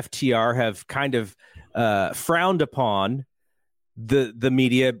FTR have kind of frowned upon the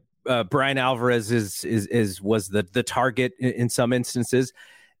media. Brian Alvarez was the target in some instances.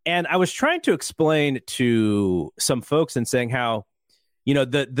 And I was trying to explain to some folks and saying how,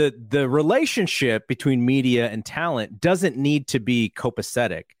 the relationship between media and talent doesn't need to be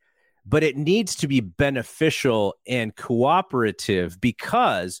copacetic, but it needs to be beneficial and cooperative,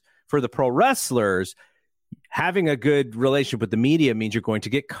 because for the pro wrestlers, having a good relationship with the media means you're going to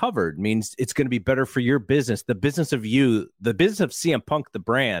get covered, means it's going to be better for your business, the business of you, the business of CM Punk, the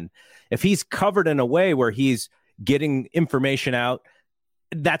brand. If he's covered in a way where he's getting information out,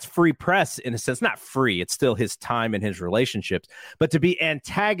 that's free press in a sense. Not free, it's still his time and his relationships. But to be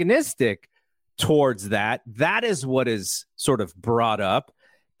antagonistic towards that is what is sort of brought up.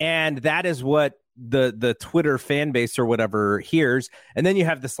 And that is what the Twitter fan base or whatever hears. And then you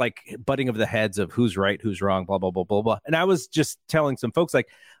have this like butting of the heads of who's right, who's wrong, blah, blah, blah, blah, blah. And I was just telling some folks, like,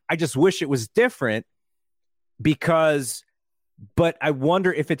 I just wish it was different but I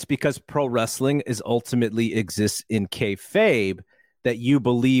wonder if it's because pro wrestling is ultimately exists in kayfabe that you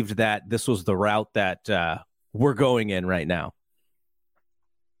believed that this was the route that we're going in right now.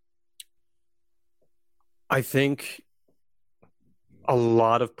 I think a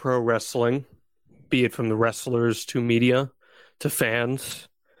lot of pro wrestling, be it from the wrestlers to media to fans,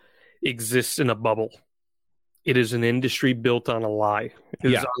 exists in a bubble. It is an industry built on a lie.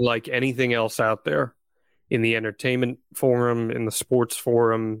 It is unlike anything else out there in the entertainment forum, in the sports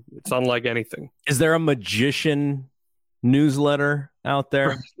forum. It's unlike anything. Is there a magician newsletter out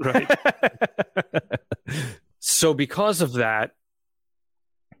there? Right. So because of that,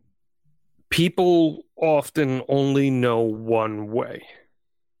 people often only know one way.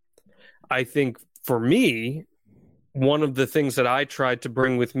 I think for me, one of the things that I tried to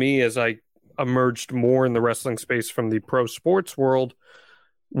bring with me as I emerged more in the wrestling space from the pro sports world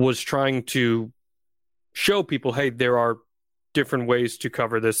was trying to show people, hey, there are different ways to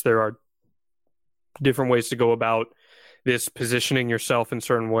cover this. There are different ways to go about this, positioning yourself in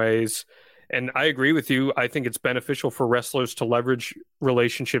certain ways. And I agree with you. I think it's beneficial for wrestlers to leverage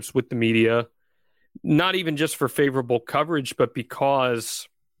relationships with the media, not even just for favorable coverage, but because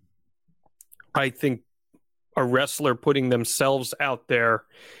I think a wrestler putting themselves out there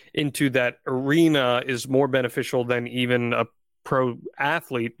into that arena is more beneficial than even a pro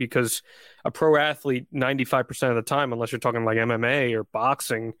athlete, because a pro athlete 95% of the time, unless you're talking like MMA or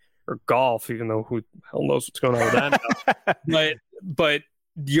boxing or golf, even though who the hell knows what's going on with that now. But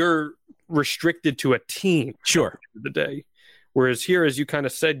you're restricted to a team. Sure. At the end of the day. Whereas here, as you kind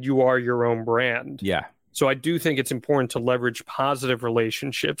of said, you are your own brand. Yeah. So I do think it's important to leverage positive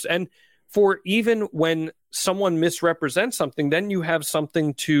relationships. And for even when someone misrepresents something, then you have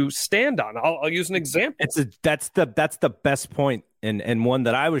something to stand on. I'll use an example. That's the best point, and one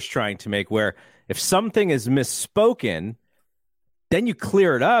that I was trying to make, where if something is misspoken, then you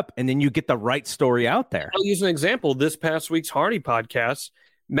clear it up and then you get the right story out there. I'll use an example. This past week's Hardy podcast,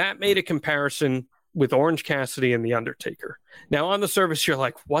 Matt made a comparison with Orange Cassidy and The Undertaker. Now, on the surface, you're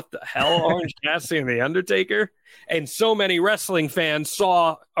like, what the hell, Orange Cassidy and The Undertaker? And so many wrestling fans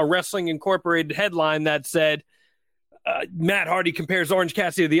saw a Wrestling Incorporated headline that said, Matt Hardy compares Orange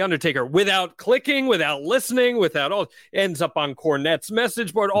Cassidy to The Undertaker, without clicking, without listening, without all, ends up on Cornette's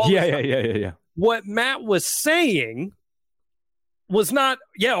message board. Yeah. What Matt was saying was not,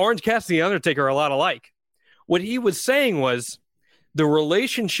 Orange Cassidy and The Undertaker are a lot alike. What he was saying was, the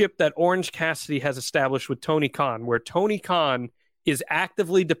relationship that Orange Cassidy has established with Tony Khan, where Tony Khan is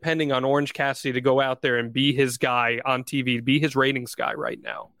actively depending on Orange Cassidy to go out there and be his guy on TV, be his ratings guy right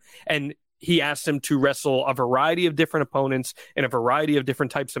now. And he asked him to wrestle a variety of different opponents in a variety of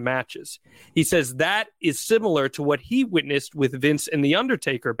different types of matches. He says that is similar to what he witnessed with Vince and The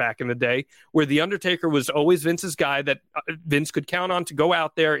Undertaker back in the day, where The Undertaker was always Vince's guy that Vince could count on to go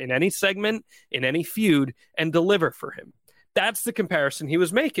out there in any segment, in any feud, and deliver for him. That's the comparison he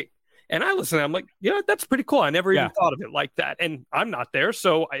was making. And I listened, I'm like, that's pretty cool. I never even thought of it like that. And I'm not there.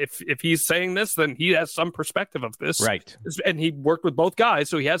 So if he's saying this, then he has some perspective of this. Right. And he worked with both guys,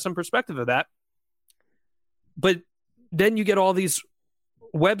 so he has some perspective of that. But then you get all these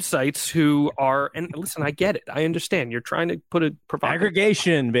websites who are, and listen, I get it. I understand. You're trying to provide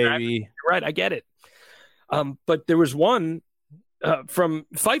aggregation, baby. You're right. I get it. But there was one from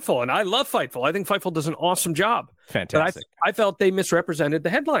Fightful, and I love Fightful. I think Fightful does an awesome job. Fantastic. But I felt they misrepresented the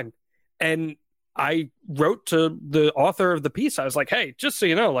headline. And I wrote to the author of the piece. I was like, hey, just so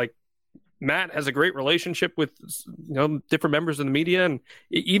you know, like, Matt has a great relationship with different members of the media, and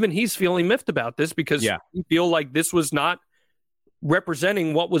even he's feeling miffed about this because he feel like this was not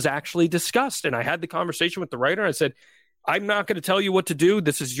representing what was actually discussed. And I had the conversation with the writer. I said, I'm not going to tell you what to do.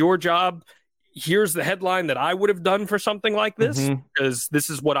 This is your job. Here's the headline that I would have done for something like this, because this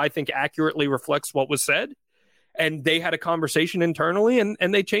is what I think accurately reflects what was said. And they had a conversation internally,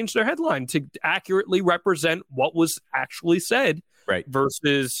 and they changed their headline to accurately represent what was actually said. Right.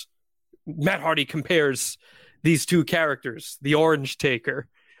 Versus Matt Hardy compares these two characters, the Orange Taker.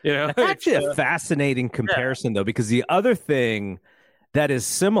 That's actually a fascinating comparison, though, because the other thing that is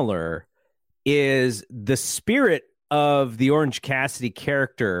similar is the spirit of the Orange Cassidy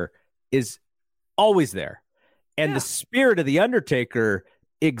character is always there. And the spirit of The Undertaker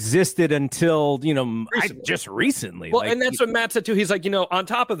existed until, just recently. Well, and that's what Matt said too. He's like, on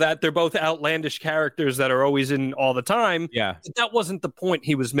top of that, they're both outlandish characters that are always in all the time. Yeah. But that wasn't the point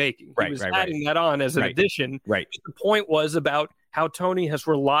he was making. He was adding that on as an addition. Right. The point was about how Tony has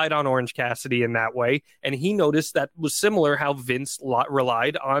relied on Orange Cassidy in that way. And he noticed that was similar how Vince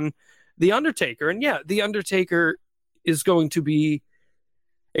relied on The Undertaker. And The Undertaker is going to be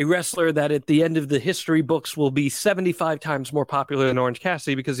a wrestler that at the end of the history books will be 75 times more popular than Orange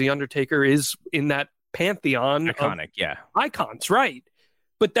Cassidy because The Undertaker is in that pantheon. Iconic, icons, right.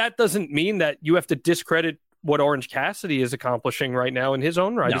 But that doesn't mean that you have to discredit what Orange Cassidy is accomplishing right now in his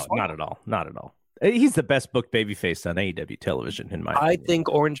own right. No, not at all. Not at all. He's the best booked babyface on AEW television, in my opinion. I think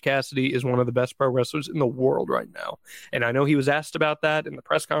Orange Cassidy is one of the best pro wrestlers in the world right now. And I know he was asked about that in the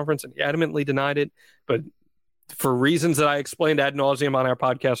press conference and he adamantly denied it. But for reasons that I explained ad nauseum on our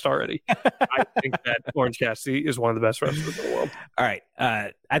podcast already, I think that Orange Cassidy is one of the best wrestlers in the world. All right.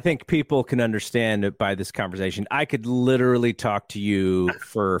 I think people can understand by this conversation. I could literally talk to you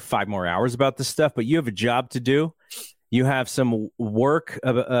for 5 more hours about this stuff, but you have a job to do. You have some work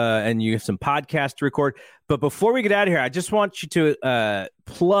and you have some podcasts to record. But before we get out of here, I just want you to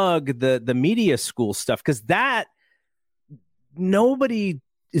plug the media school stuff, because that nobody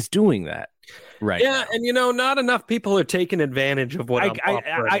is doing that right now. And not enough people are taking advantage of what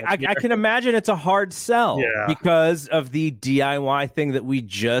I can imagine it's a hard sell because of the DIY thing that we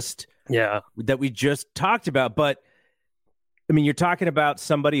just talked about. But I mean, you're talking about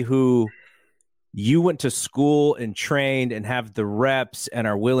somebody who you went to school and trained and have the reps and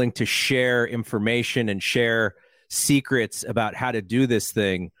are willing to share information and share secrets about how to do this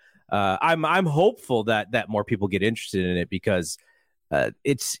thing. I'm hopeful that more people get interested in it, because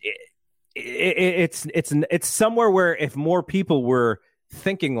it's somewhere where if more people were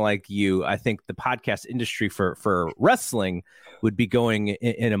thinking like you, I think the podcast industry for wrestling would be going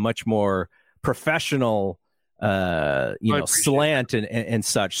in a much more professional slant and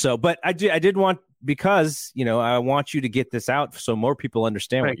such. So, but I did want, because I want you to get this out so more people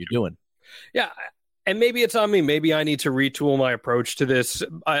understand what you're doing. Yeah. And maybe it's on me. Maybe I need to retool my approach to this.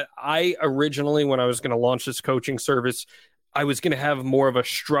 I originally, when I was going to launch this coaching service, I was going to have more of a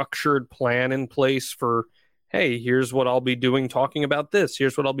structured plan in place for, hey, here's what I'll be doing talking about this.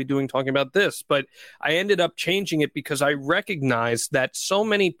 Here's what I'll be doing talking about this. But I ended up changing it because I recognized that so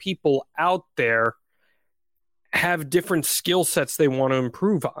many people out there have different skill sets they want to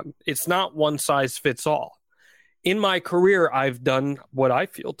improve on. It's not one size fits all. In my career, I've done what I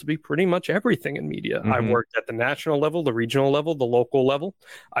feel to be pretty much everything in media. Mm-hmm. I've worked at the national level, the regional level, the local level.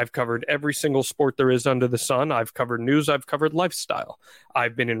 I've covered every single sport there is under the sun. I've covered news. I've covered lifestyle.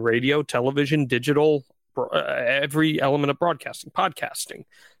 I've been in radio, television, digital, every element of broadcasting, podcasting.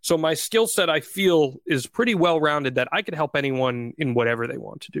 So my skill set, I feel, is pretty well-rounded, that I could help anyone in whatever they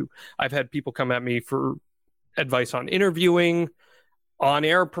want to do. I've had people come at me for advice on interviewing,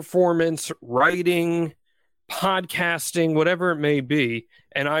 on-air performance, writing, podcasting, whatever it may be.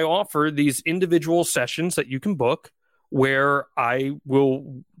 And I offer these individual sessions that you can book where I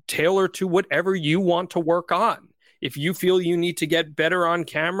will tailor to whatever you want to work on. If you feel you need to get better on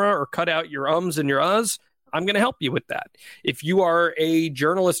camera or cut out your ums and your uhs, I'm going to help you with that. If you are a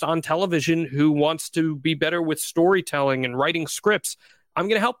journalist on television who wants to be better with storytelling and writing scripts, I'm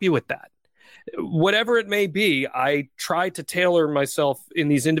going to help you with that. Whatever it may be, I try to tailor myself in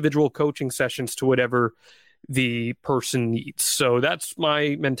these individual coaching sessions to whatever the person needs. So that's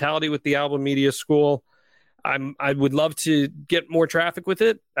my mentality with the Alba Media School. I would love to get more traffic with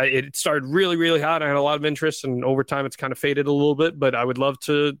it. It started really, really hot. I had a lot of interest, and over time it's kind of faded a little bit, but I would love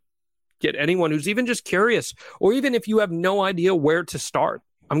to get anyone who's even just curious, or even if you have no idea where to start,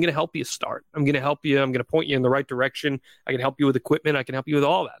 I'm going to help you start. I'm going to help you. I'm going to point you in the right direction. I can help you with equipment. I can help you with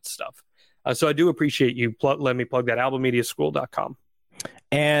all that stuff. So I do appreciate you letting me plug that, albamediaschool.com.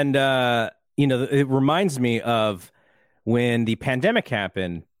 And, it reminds me of when the pandemic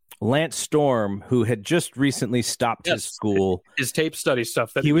happened, Lance Storm, who had just recently stopped his school. His tape study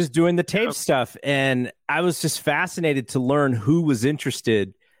stuff. He was doing the tape stuff. And I was just fascinated to learn who was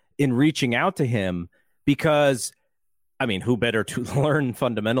interested in reaching out to him, because, I mean, who better to learn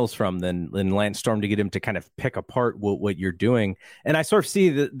fundamentals from than Lance Storm to get him to kind of pick apart what you're doing. And I sort of see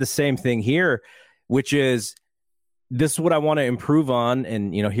the same thing here, which is, this is what I want to improve on.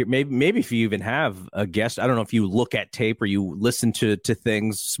 And, here, maybe if you even have a guest, I don't know if you look at tape or you listen to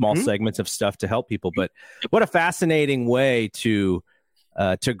things, small segments of stuff to help people, but what a fascinating way to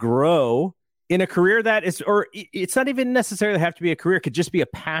grow in a career that is, or it's not even necessarily have to be a career. It could just be a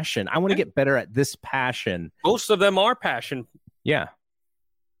passion. I want to get better at this passion. Most of them are passion. Yeah.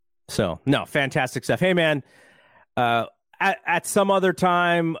 So, no, fantastic stuff. Hey, man, at some other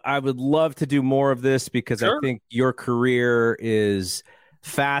time, I would love to do more of this because I think your career is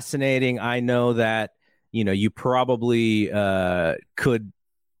fascinating. I know that, you probably could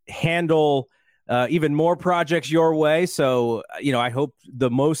handle even more projects your way. So, I hope the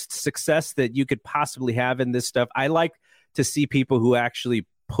most success that you could possibly have in this stuff. I like to see people who actually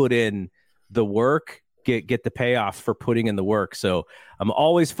put in the work get the payoff for putting in the work. So I'm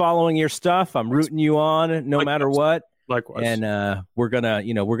always following your stuff. I'm rooting you on no matter what. Likewise. And we're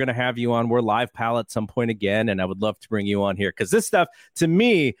gonna have you on. We're live pal at some point again, and I would love to bring you on here because this stuff, to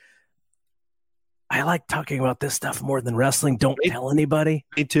me, I like talking about this stuff more than wrestling. Don't tell anybody.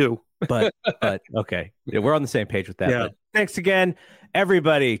 Me too. But okay, we're on the same page with that. Yeah. But thanks again,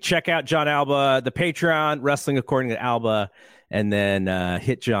 everybody. Check out Jon Alba, the Patreon, Wrestling According to Alba, and then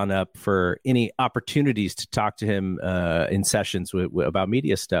hit Jon up for any opportunities to talk to him in sessions about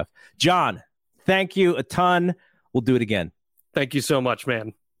media stuff. Jon, thank you a ton. We'll do it again. Thank you so much,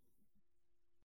 man.